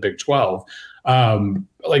well in the Big 12.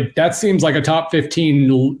 Like, that seems like a top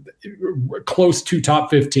 15, close to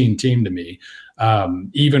top 15 team to me,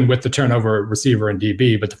 even with the turnover receiver and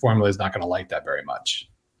DB, but the formula is not going to like that very much.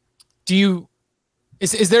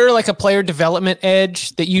 Is there like a player development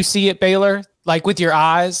edge that you see at Baylor, like with your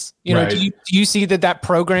eyes? Right. Do you see that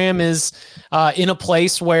program is in a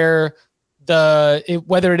place where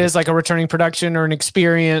whether it is like a returning production or an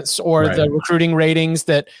experience or right. the recruiting ratings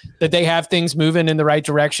that they have things moving in the right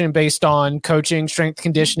direction based on coaching, strength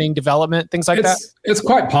conditioning, development, things like that? It's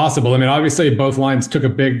quite possible. I mean, obviously both lines took a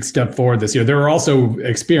big step forward this year. They're also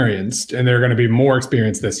experienced, and they're going to be more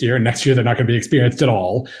experienced this year. And next year, they're not going to be experienced at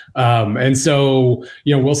all. And so,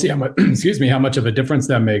 we'll see how much, how much of a difference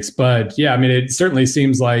that makes. But yeah, I mean, it certainly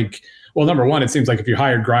seems like Well, number one, it seems like if you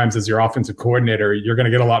hired Grimes as your offensive coordinator, you're going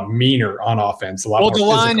to get a lot meaner on offense, a lot more the physical.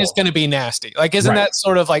 line is going to be nasty. Like, isn't that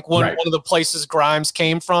sort of like one of the places Grimes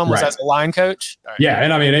came from was as a line coach? Right. Yeah,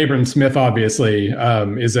 and I mean, Abram Smith obviously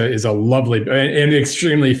is a lovely and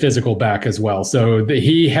extremely physical back as well. So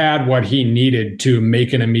he had what he needed to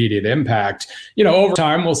make an immediate impact. Over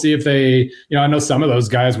time, we'll see if they, I know some of those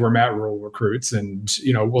guys were Matt Rule recruits, and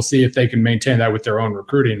we'll see if they can maintain that with their own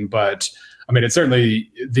recruiting. But I mean, it's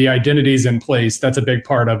certainly the identity's in place. That's a big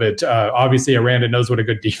part of it. Obviously, Aranda knows what a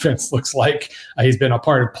good defense looks like. He's been a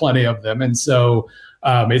part of plenty of them. And so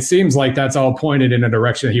it seems like that's all pointed in a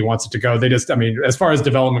direction that he wants it to go. As far as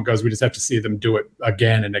development goes, we just have to see them do it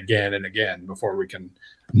again and again and again before we can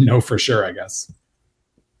know for sure, I guess.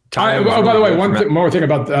 By the way, one more thing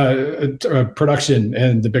about production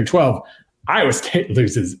in the Big 12. Iowa State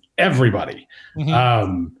loses everybody.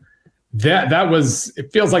 Mm-hmm.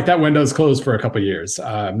 It feels like that window's closed for a couple of years.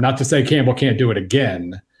 Not to say Campbell can't do it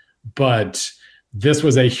again, but this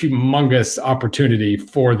was a humongous opportunity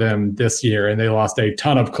for them this year, and they lost a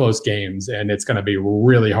ton of close games, and it's going to be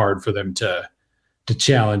really hard for them to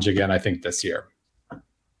challenge again, I think, this year.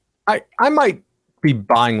 I might be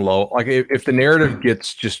buying low. Like if the narrative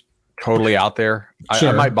gets just totally out there,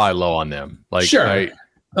 I might buy low on them. Like, sure.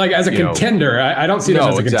 Like as a contender, I don't see them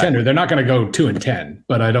as a contender. They're not going to go 2-10,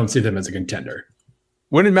 but I don't see them as a contender.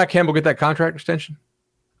 When did Matt Campbell get that contract extension?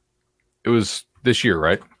 It was this year,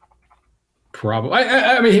 right? Probably.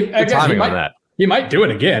 I mean, timing on that. He might do it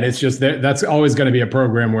again. It's just that's always going to be a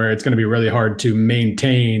program where it's going to be really hard to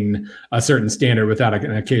maintain a certain standard without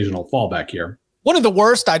an occasional fallback here. One of the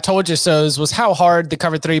worst I told you so's was how hard the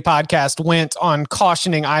Cover 3 podcast went on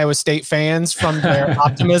cautioning Iowa State fans from their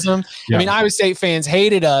optimism. Yeah. I mean, Iowa State fans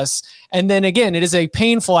hated us. And then again, it is a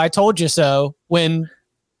painful I told you so when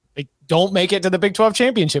they don't make it to the Big 12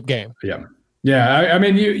 championship game. Yeah. Yeah. I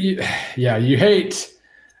mean, you hate.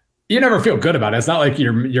 You never feel good about it. It's not like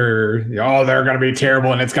you're they're going to be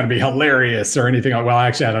terrible and it's going to be hilarious or anything. Well,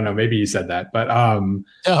 actually, I don't know. Maybe you said that, but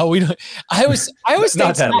no, we don't. I was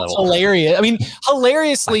not that hilarious. I mean,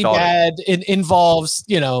 hilariously bad. It involves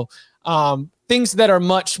things that are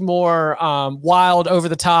much more wild, over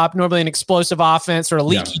the top. Normally, an explosive offense or a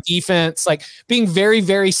leaky defense, like being very,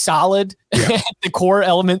 very solid at the core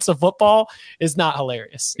elements of football, is not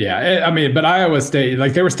hilarious. Yeah, I mean, but Iowa State,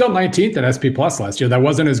 like they were still 19th in SP Plus last year. That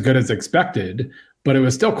wasn't as good as expected, but it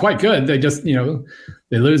was still quite good. They just,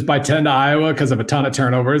 they lose by 10 to Iowa because of a ton of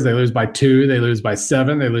turnovers. They lose by 2. They lose by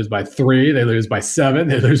 7. They lose by 3. They lose by 7.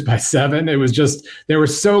 They lose by 7. It was just, they were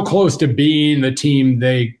so close to being the team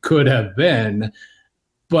they could have been,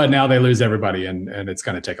 but now they lose everybody, and it's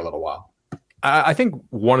going to take a little while. I think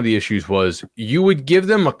one of the issues was you would give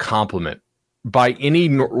them a compliment by any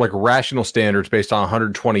rational standards based on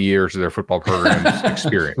 120 years of their football program's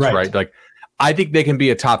experience, right? Like, I think they can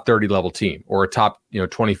be a top 30 level team or a top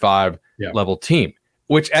 25 level team,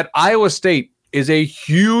 which at Iowa State is a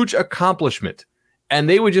huge accomplishment. And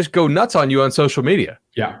they would just go nuts on you on social media.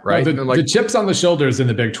 Yeah. Right. The chips on the shoulders in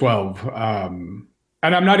the Big 12.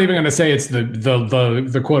 And I'm not even going to say it's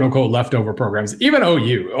the quote unquote leftover programs. Even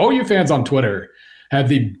OU fans on Twitter have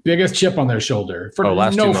the biggest chip on their shoulder for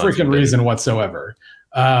no freaking reason whatsoever.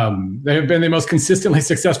 They have been the most consistently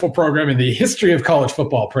successful program in the history of college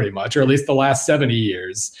football, pretty much, or at least the last 70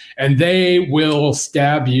 years. And they will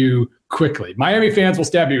stab you quickly. Miami fans will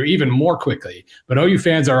stab you even more quickly, but OU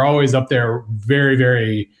fans are always up there very,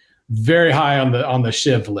 very, very high on the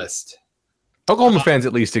shiv list. Oklahoma fans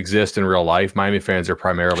at least exist in real life. Miami fans are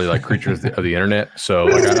primarily like creatures of the internet. So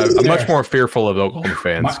I'm much more fearful of Oklahoma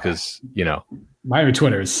fans because, Miami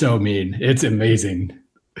Twitter is so mean. It's amazing.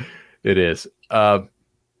 It is.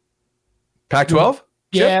 Pac-12?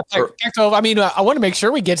 Yeah, Pac-12. I mean, I want to make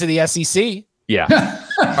sure we get to the SEC. Yeah.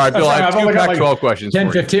 All right, Bill, I have two Pac-12 questions.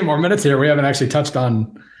 10, 15 more minutes here. We haven't actually touched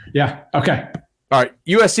on. Yeah. Okay. All right.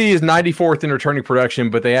 USC is 94th in returning production,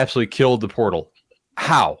 but they absolutely killed the portal.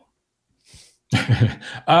 How?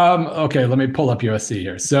 Okay, let me pull up USC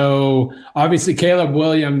here. So obviously Caleb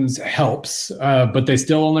Williams helps, but they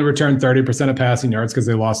still only return 30% of passing yards because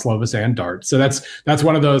they lost Slovis and Dart. So that's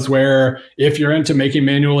one of those where if you're into making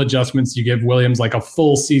manual adjustments, you give Williams like a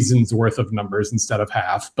full season's worth of numbers instead of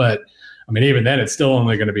half. But I mean, even then, it's still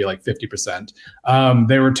only going to be like 50%.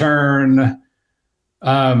 They return.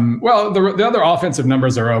 The other offensive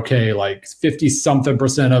numbers are okay, like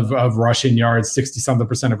 50-something% of rushing yards,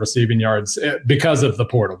 60-something% of receiving yards because of the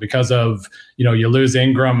portal, because of, you lose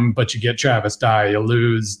Ingram, but you get Travis Dye, you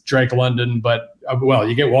lose Drake London, but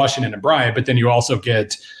you get Washington and Bryant, but then you also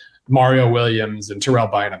get Mario Williams and Terrell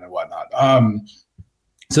Bynum and whatnot.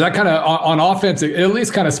 So that kind of on offense, it at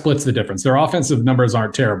least kind of splits the difference. Their offensive numbers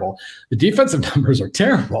aren't terrible. The defensive numbers are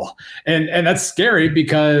terrible. And that's scary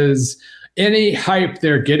because any hype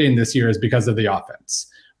they're getting this year is because of the offense.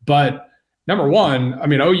 But number one, I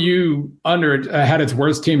mean, OU had its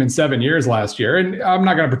worst team in 7 years last year. And I'm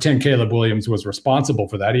not going to pretend Caleb Williams was responsible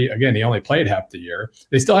for that. He only played half the year.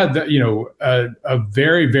 They still had, a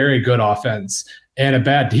very, very good offense and a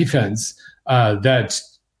bad defense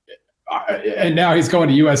and now he's going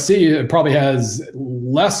to USC. It probably has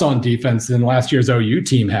less on defense than last year's OU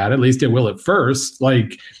team had. At least it will at first.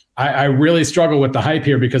 Like, I really struggle with the hype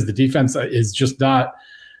here because the defense is just not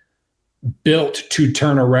built to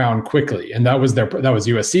turn around quickly. And that was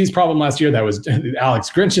USC's problem last year. That was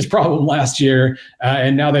Alex Grinch's problem last year.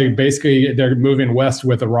 And now they're moving west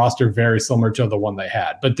with a roster very similar to the one they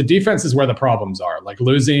had. But the defense is where the problems are, like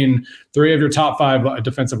losing 3 of your top 5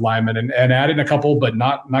 defensive linemen and adding a couple, but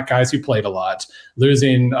not guys who played a lot,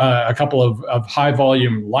 losing a couple of high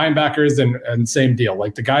volume linebackers and same deal.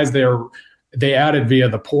 Like the guys they added via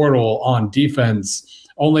the portal on defense,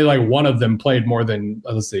 only like one of them played more than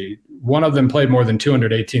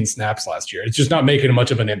 218 snaps last year. It's just not making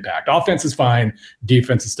much of an impact. Offense is fine.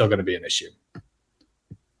 Defense is still going to be an issue.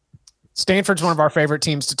 Stanford's one of our favorite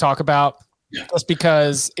teams to talk about just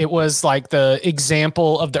because it was like the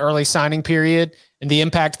example of the early signing period and the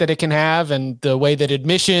impact that it can have and the way that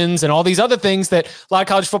admissions and all these other things that a lot of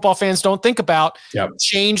college football fans don't think about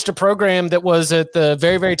changed a program that was at the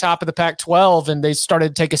very, very top of the Pac-12, and they started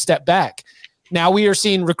to take a step back. Now we are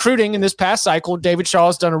seeing recruiting in this past cycle. David Shaw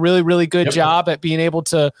has done a really, really good job at being able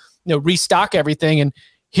to, restock everything. And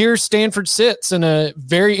here Stanford sits in a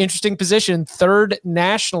very interesting position, 3rd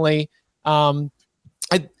nationally.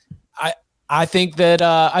 I think that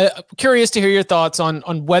I'm curious to hear your thoughts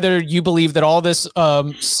on whether you believe that all this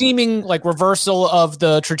seeming like reversal of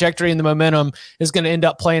the trajectory and the momentum is going to end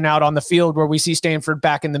up playing out on the field where we see Stanford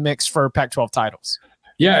back in the mix for Pac-12 titles.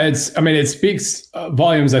 Yeah, it speaks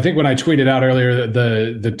volumes. I think when I tweeted out earlier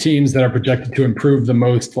that the teams that are projected to improve the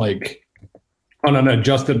most, like on an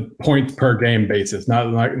adjusted points per game basis,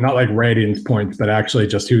 not like ratings points, but actually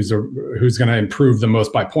just who's going to improve the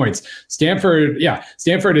most by points. Stanford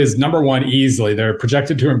is number 1 easily. They're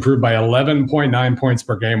projected to improve by 11.9 points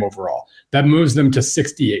per game overall. That moves them to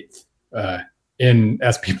 68th in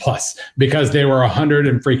SP Plus because they were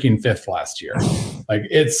 105th last year. Like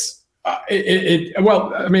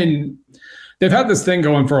they've had this thing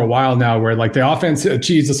going for a while now where like the offense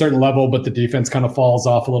achieves a certain level, but the defense kind of falls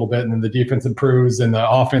off a little bit, and then the defense improves and the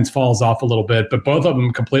offense falls off a little bit. But both of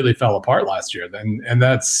them completely fell apart last year. And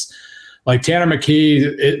that's like Tanner McKee,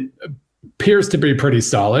 it appears to be pretty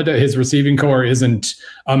solid. His receiving core isn't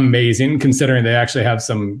amazing considering they actually have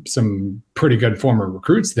some pretty good former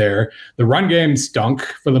recruits there. The run game stunk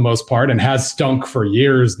for the most part and has stunk for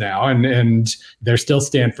years now. And they're still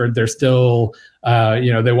Stanford. They're still,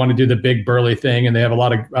 they want to do the big burly thing, and they have a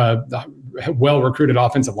lot of well-recruited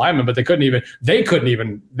offensive linemen, but they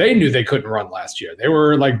knew they couldn't run last year. They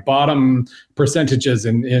were like bottom percentages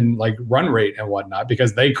in like run rate and whatnot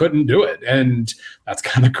because they couldn't do it. And that's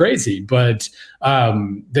kind of crazy, but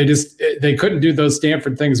they couldn't do those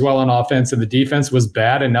Stanford things well on offense, and the defense was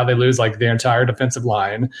bad. And now they lose like their entire defensive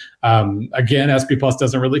line. Again, SP Plus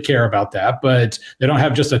doesn't really care about that, but they don't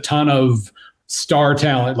have just a ton of star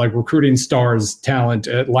talent, like recruiting stars talent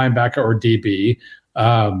at linebacker or DB.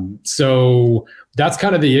 So that's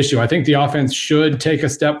kind of the issue. I think the offense should take a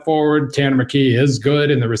step forward. Tanner McKee is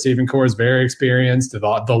good, and the receiving core is very experienced.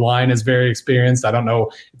 The line is very experienced. I don't know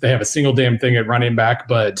if they have a single damn thing at running back,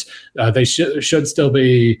 but they should still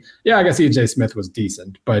be. Yeah, I guess EJ Smith was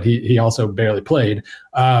decent, but he also barely played.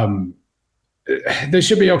 They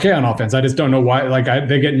should be okay on offense. I just don't know why.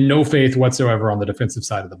 They get no faith whatsoever on the defensive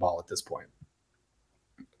side of the ball at this point.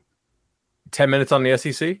 10 minutes on the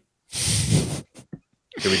SEC.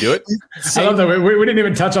 Can we do it? I love that we didn't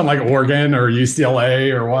even touch on like Oregon or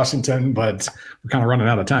UCLA or Washington, but we're kind of running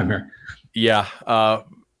out of time here. Yeah,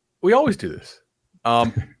 we always do this.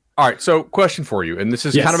 All right, so question for you, and this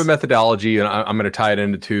is kind of a methodology, and I'm going to tie it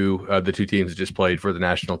into the two teams that just played for the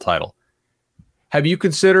national title. Have you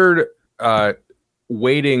considered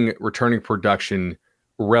weighting returning production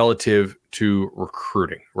relative to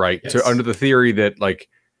recruiting, right? Yes. So under the theory that like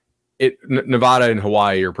Nevada and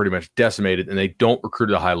Hawaii are pretty much decimated and they don't recruit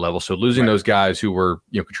at a high level. So losing those guys who were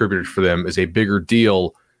contributors for them is a bigger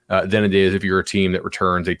deal than it is if you're a team that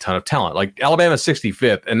returns a ton of talent. Like Alabama's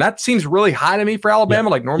 65th, and that seems really high to me for Alabama.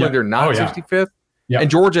 Like normally they're not 65th. Yeah. And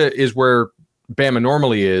Georgia is where Bama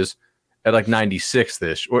normally is at like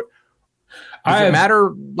 96th-ish. Does it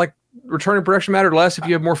matter, like returning production matter less if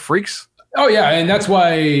you have more freaks? Oh yeah, and that's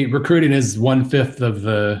why recruiting is 1/5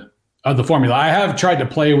 of the formula. I have tried to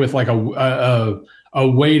play with like a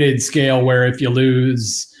weighted scale where if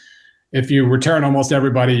you return almost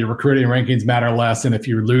everybody, your recruiting rankings matter less, and if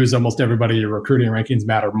you lose almost everybody, your recruiting rankings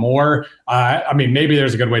matter more. I mean, maybe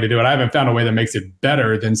there's a good way to do it. I haven't found a way that makes it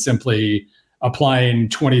better than simply applying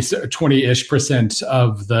 20-ish%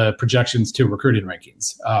 of the projections to recruiting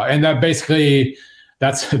rankings, and that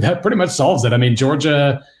pretty much solves it. I mean,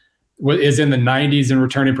 Georgia is in the 90s in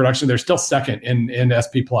returning production. They're still second in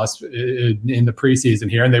SP Plus in the preseason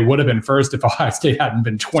here, and they would have been first if Ohio State hadn't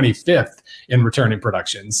been 25th in returning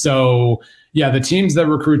production. So, yeah, the teams that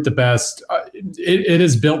recruit the best, it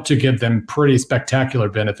is built to give them pretty spectacular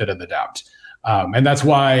benefit of the doubt. And that's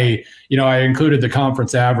why, I included the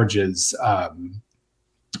conference averages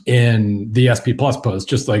in the SP Plus post,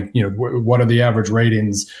 just like, what are the average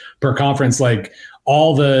ratings per conference? Like,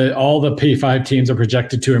 all the P5 teams are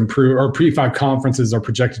projected to improve, or P5 conferences are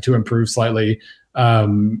projected to improve slightly,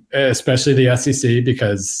 especially the SEC,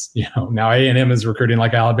 because now A&M is recruiting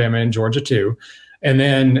like Alabama and Georgia too, and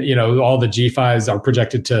then all the G5s are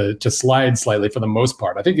projected to slide slightly for the most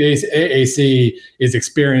part. I think the AAC is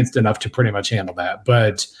experienced enough to pretty much handle that,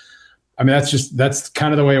 but I mean, that's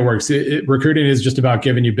kind of the way it works. Recruiting is just about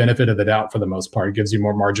giving you benefit of the doubt for the most part. It gives you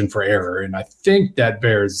more margin for error. And I think that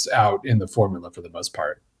bears out in the formula for the most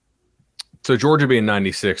part. So Georgia being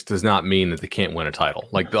 96 does not mean that they can't win a title.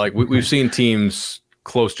 Like we've seen teams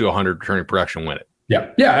close to 100 returning production win it.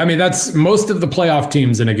 Yeah. I mean, that's most of the playoff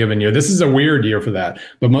teams in a given year. This is a weird year for that,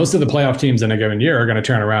 but most of the playoff teams in a given year are going to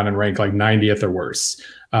turn around and rank like 90th or worse.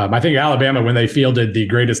 I think Alabama, when they fielded the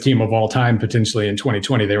greatest team of all time, potentially in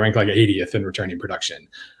 2020, they ranked like 80th in returning production.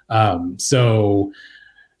 So,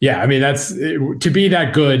 yeah, I mean, to be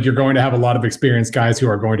that good, you're going to have a lot of experienced guys who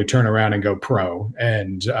are going to turn around and go pro.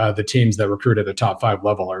 And the teams that recruit at a top 5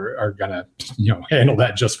 level are going to, handle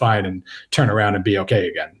that just fine and turn around and be okay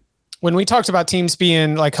again. When we talked about teams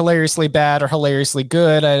being like hilariously bad or hilariously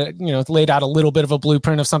good, I laid out a little bit of a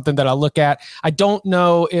blueprint of something that I look at. I don't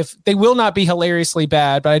know if they will not be hilariously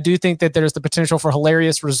bad, but I do think that there's the potential for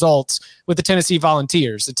hilarious results with the Tennessee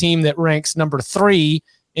Volunteers, a team that ranks number 3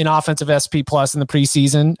 in offensive SP Plus in the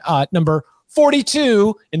preseason, number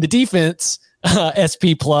 42 in the defense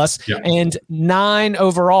SP Plus, and 9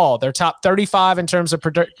 overall. They're top 35 in terms of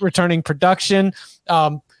returning production.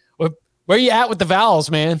 Where are you at with the Vols,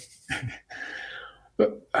 man?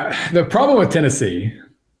 The problem with Tennessee,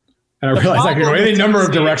 and I realize I could go any number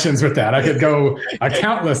of directions with that. I could go a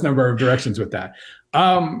countless number of directions with that.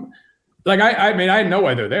 I know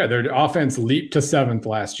why they're there. Their offense leaped to 7th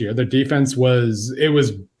last year. Their defense was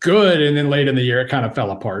good, and then late in the year it kind of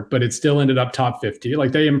fell apart, but it still ended up top 50.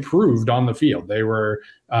 Like, they improved on the field. They were,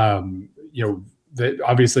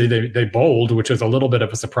 they bowled, which was a little bit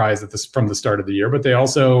of a surprise from the start of the year, but they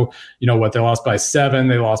also, they lost by 7,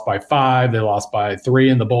 they lost by 5, they lost by 3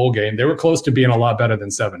 in the bowl game. They were close to being a lot better than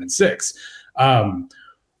 7-6.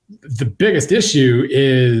 The biggest issue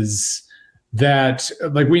is that,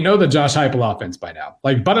 like, we know the Josh Heupel offense by now.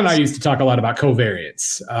 Like, Bud and I used to talk a lot about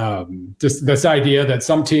covariance. Just this idea that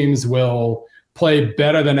some teams will play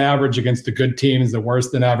better than average against the good teams, the worse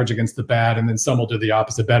than average against the bad, and then some will do the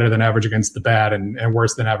opposite, better than average against the bad and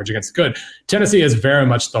worse than average against the good. Tennessee is very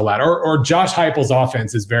much the latter, or Josh Heupel's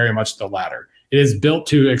offense is very much the latter. It is built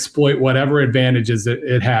to exploit whatever advantages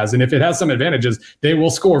it has, and if it has some advantages, they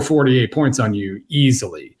will score 48 points on you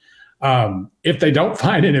easily. If they don't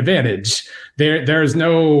find an advantage, there's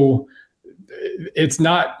no... It's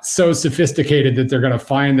not so sophisticated that they're going to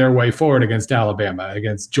find their way forward against Alabama,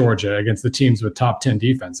 against Georgia, against the teams with top 10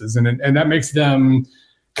 defenses. And that makes them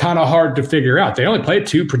kind of hard to figure out. They only play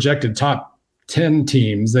 2 projected top 10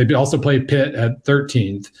 teams. They also play Pitt at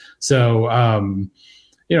 13th. So,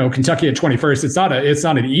 Kentucky at 21st, it's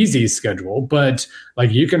not an easy schedule, but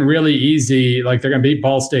like, you can really easy, like, they're going to beat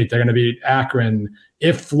Ball State. They're going to beat Akron.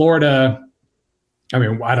 If Florida, I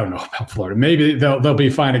mean, I don't know about Florida. Maybe they'll be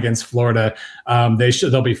fine against Florida.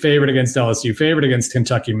 They'll be favored against LSU, favored against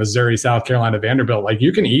Kentucky, Missouri, South Carolina, Vanderbilt. Like,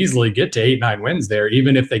 you can easily get to 8-9 wins there,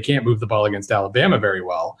 even if they can't move the ball against Alabama very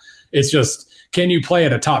well. It's just, can you play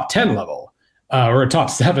at a top 10 level or a top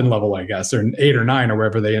 7 level, I guess, or 8 or 9 or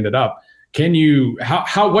wherever they ended up? Can you?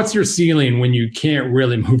 What's your ceiling when you can't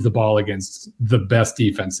really move the ball against the best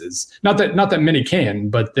defenses? Not that many can,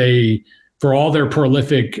 but they, for all their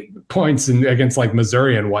prolific points and against like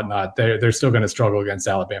Missouri and whatnot, they're still going to struggle against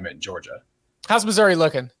Alabama and Georgia. How's Missouri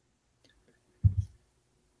looking?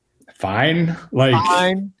 Fine.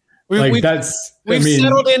 We've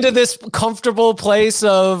settled into this comfortable place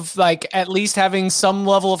of like at least having some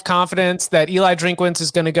level of confidence that Eli Drinkwitz is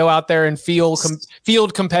going to go out there and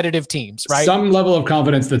field competitive teams, right? Some level of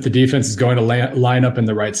confidence that the defense is going to line up in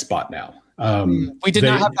the right spot now. We did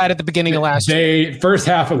not have that at the beginning of last year. First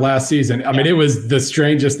half of last season, I mean, it was the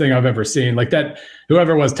strangest thing I've ever seen. Like that,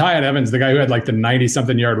 whoever was Tyon Evans, the guy who had like the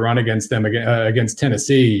 90-something yard run against them against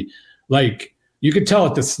Tennessee, like you could tell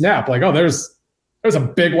at the snap, like, oh, there's a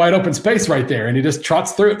big wide open space right there. And he just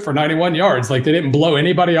trots through it for 91 yards. Like they didn't blow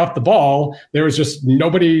anybody off the ball. There was just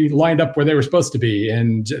nobody lined up where they were supposed to be.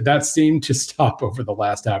 And that seemed to stop over the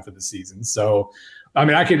last half of the season. So, I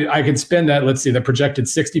mean, I could spin that. Let's see, they're projected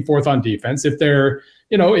 64th on defense. If they're,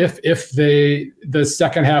 if the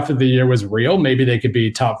second half of the year was real, maybe they could be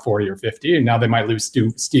top 40 or 50. And now they might lose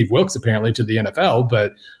Steve Wilkes apparently to the NFL.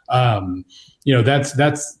 But,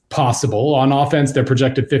 that's possible. On offense, they're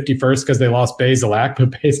projected 51st because they lost Bazelak,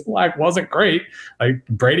 but Bazelak wasn't great. Like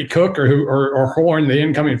Brady Cook or Horn, the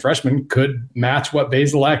incoming freshman, could match what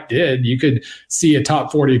Bazelak did. You could see a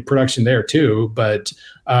top 40 production there too, but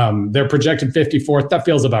they're projected 54th. That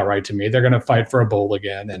feels about right to me. They're going to fight for a bowl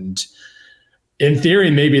again. And in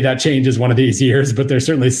theory, maybe that changes one of these years, but they're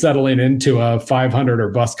certainly settling into a 500 or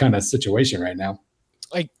bust kind of situation right now.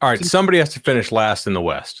 All right, somebody has to finish last in the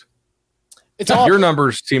West. Your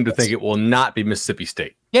numbers seem to think it will not be Mississippi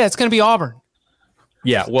State. Yeah, it's going to be Auburn.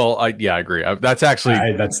 Yeah, well, I agree. That's actually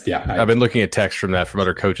I've been looking at texts from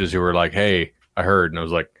other coaches who were like, "Hey, I heard," and I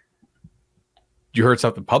was like, "You heard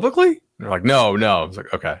something publicly?" And they're like, "No." I was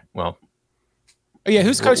like, "Okay, well." Oh, yeah,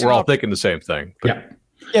 who's coaching? We're all thinking the same thing.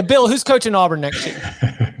 Yeah, Bill, who's coaching Auburn next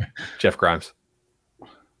year? Jeff Grimes.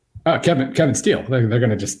 Kevin Steele. They're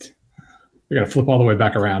going to flip all the way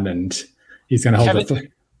back around, and he's going to hold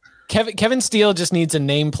it. Kevin Steele just needs a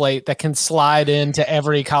nameplate that can slide into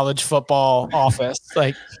every college football office.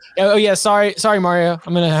 Like, oh yeah, sorry, Mario.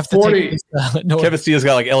 I'm gonna have to 40. Kevin Steele's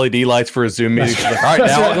got like LED lights for his Zoom meetings. Like, all right,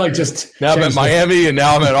 now I'm at Miami and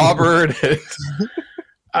now I'm at Auburn.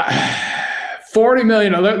 $40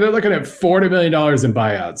 million. They're looking at $40 million in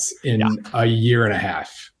buyouts in a year and a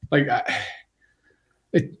half. Like,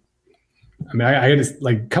 I just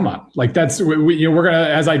like, come on. Like that's, we're going to,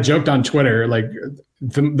 as I joked on Twitter, like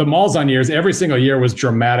the Malzahn years, every single year was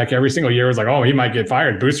dramatic. Every single year was like, oh, he might get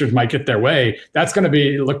fired. Boosters might get their way. That's going to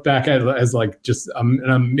be looked back at as like just an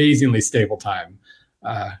amazingly stable time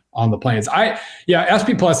on the Plains.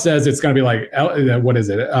 SP Plus says it's going to be like, what is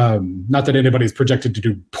it? Not that anybody's projected to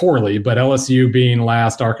do poorly, but LSU being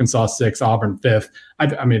last, Arkansas 6th, Auburn 5th.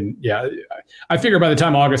 I figure by the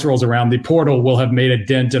time August rolls around, the portal will have made a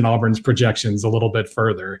dent in Auburn's projections a little bit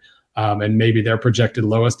further. And maybe they're projected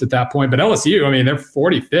lowest at that point. But LSU, they're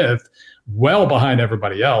 45th, well behind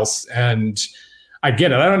everybody else. And I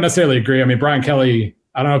get it. I don't necessarily agree. Brian Kelly,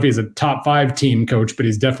 I don't know if he's a top 5 team coach, but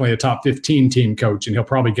he's definitely a top 15 team coach, and he'll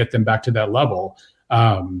probably get them back to that level.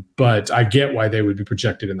 But I get why they would be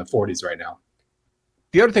projected in the 40s right now.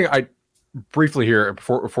 The other thing I briefly here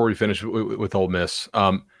before we finish with Ole Miss,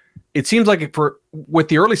 it seems like with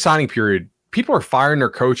the early signing period, people are firing their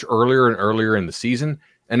coach earlier and earlier in the season,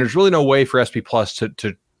 and there's really no way for SP Plus to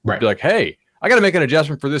be like, hey, I got to make an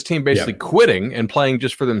adjustment for this team basically quitting and playing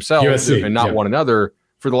just for themselves USC, and not one another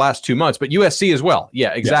for the last 2 months, but USC as well.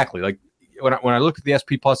 Yeah, exactly. Yeah. Like when I looked at the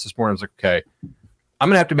SP Plus this morning, I was like, okay, I'm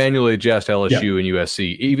going to have to manually adjust LSU and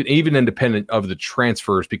USC, even independent of the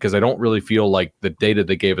transfers, because I don't really feel like the data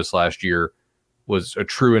they gave us last year was a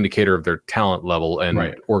true indicator of their talent level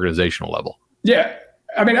and organizational level. Yeah.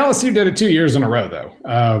 LSU did it 2 years in a row, though.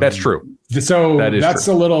 That's true. So that's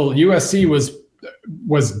true. A little. USC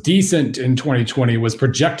was decent in 2020, was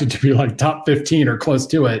projected to be like top 15 or close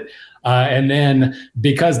to it. And then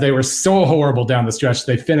because they were so horrible down the stretch,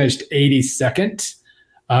 they finished 82nd.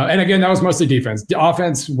 And again, that was mostly defense. The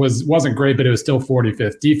offense wasn't great, but it was still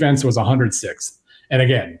 45th. Defense was 106th. And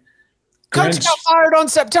again, Coach got fired on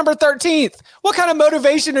September 13th. What kind of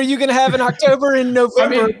motivation are you going to have in October and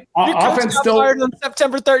November? Offense got fired on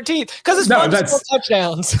September 13th because it's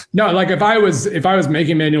touchdowns. No, like if I was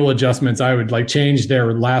making manual adjustments, I would like change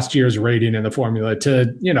their last year's rating in the formula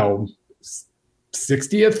to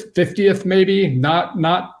 60th, 50th, maybe not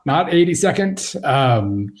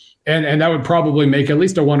 82nd. And that would probably make at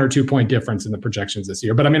least a 1 or 2 point difference in the projections this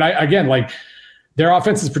year. But their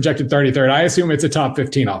offense is projected 33rd. I assume it's a top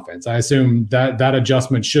 15 offense. I assume that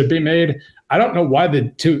adjustment should be made. I don't know why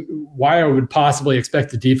I would possibly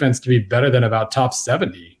expect the defense to be better than about top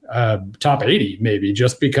 70, top 80, maybe,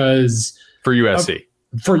 just because for USC.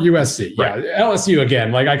 For USC, right. Yeah. LSU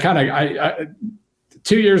again, like I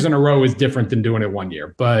 2 years in a row is different than doing it 1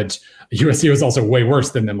 year, but USC was also way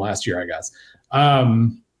worse than them last year, I guess.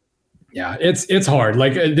 Yeah, it's hard.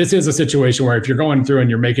 Like this is a situation where if you're going through and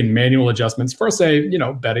you're making manual adjustments for, say,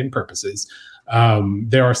 betting purposes,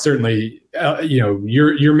 there are certainly,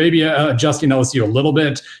 you're maybe adjusting LSU a little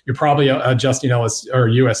bit. You're probably adjusting LSU or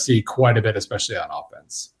USC quite a bit, especially on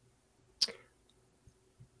offense.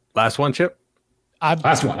 Last one, Chip.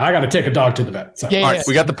 Last one. I got to take a dog to the vet. Yeah, all right,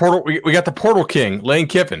 we got the portal. We got the portal king, Lane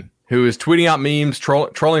Kiffin, who is tweeting out memes,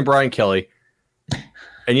 trolling Brian Kelly.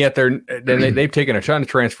 And yet they've taken a ton of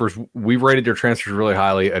transfers. We've rated their transfers really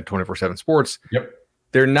highly at 24/7 Sports. Yep.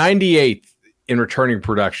 They're 98th in returning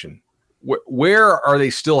production. Where are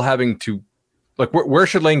they still having to, where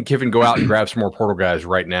should Lane Kiffin go out and grab some more portal guys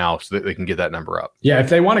right now so that they can get that number up? Yeah, if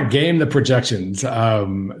they want to game the projections,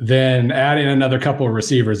 then adding another couple of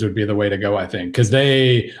receivers would be the way to go, I think. Because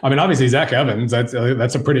obviously Zach Evans, that's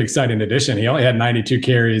a pretty exciting addition. He only had 92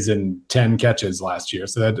 carries and 10 catches last year.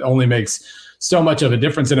 So that only makes so much of a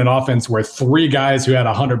difference in an offense where 3 guys who had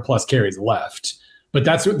 100+ carries left. But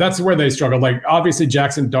that's where they struggled. Like, obviously,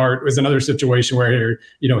 Jackson Dart was another situation where,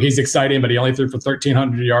 he's exciting, but he only threw for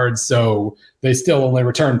 1,300 yards. So they still only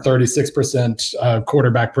returned 36%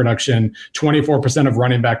 quarterback production, 24% of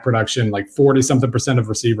running back production, like 40-something% of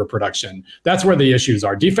receiver production. That's where the issues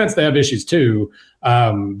are. Defense, they have issues too.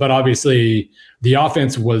 But obviously, the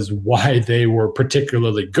offense was why they were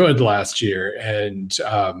particularly good last year. And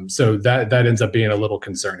so that ends up being a little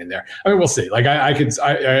concerning there. I mean, we'll see. Like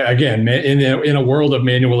again, in a world of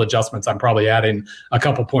manual adjustments, I'm probably adding a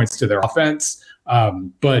couple points to their offense.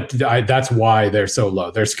 But that's why they're so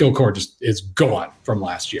low. Their skill core just is gone from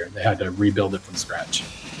last year. They had to rebuild it from scratch.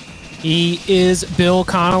 He is Bill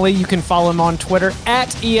Connelly. You can follow him on Twitter at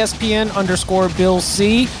ESPN_Bill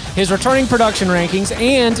C. His returning production rankings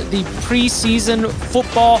and the preseason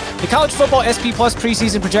football, the college football SP Plus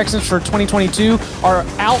preseason projections for 2022 are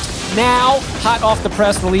out now, hot off the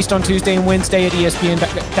press, released on Tuesday and Wednesday at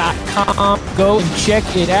ESPN.com. Go and check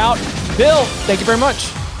it out. Bill, thank you very much.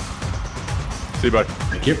 See you, bud.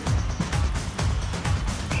 Thank you.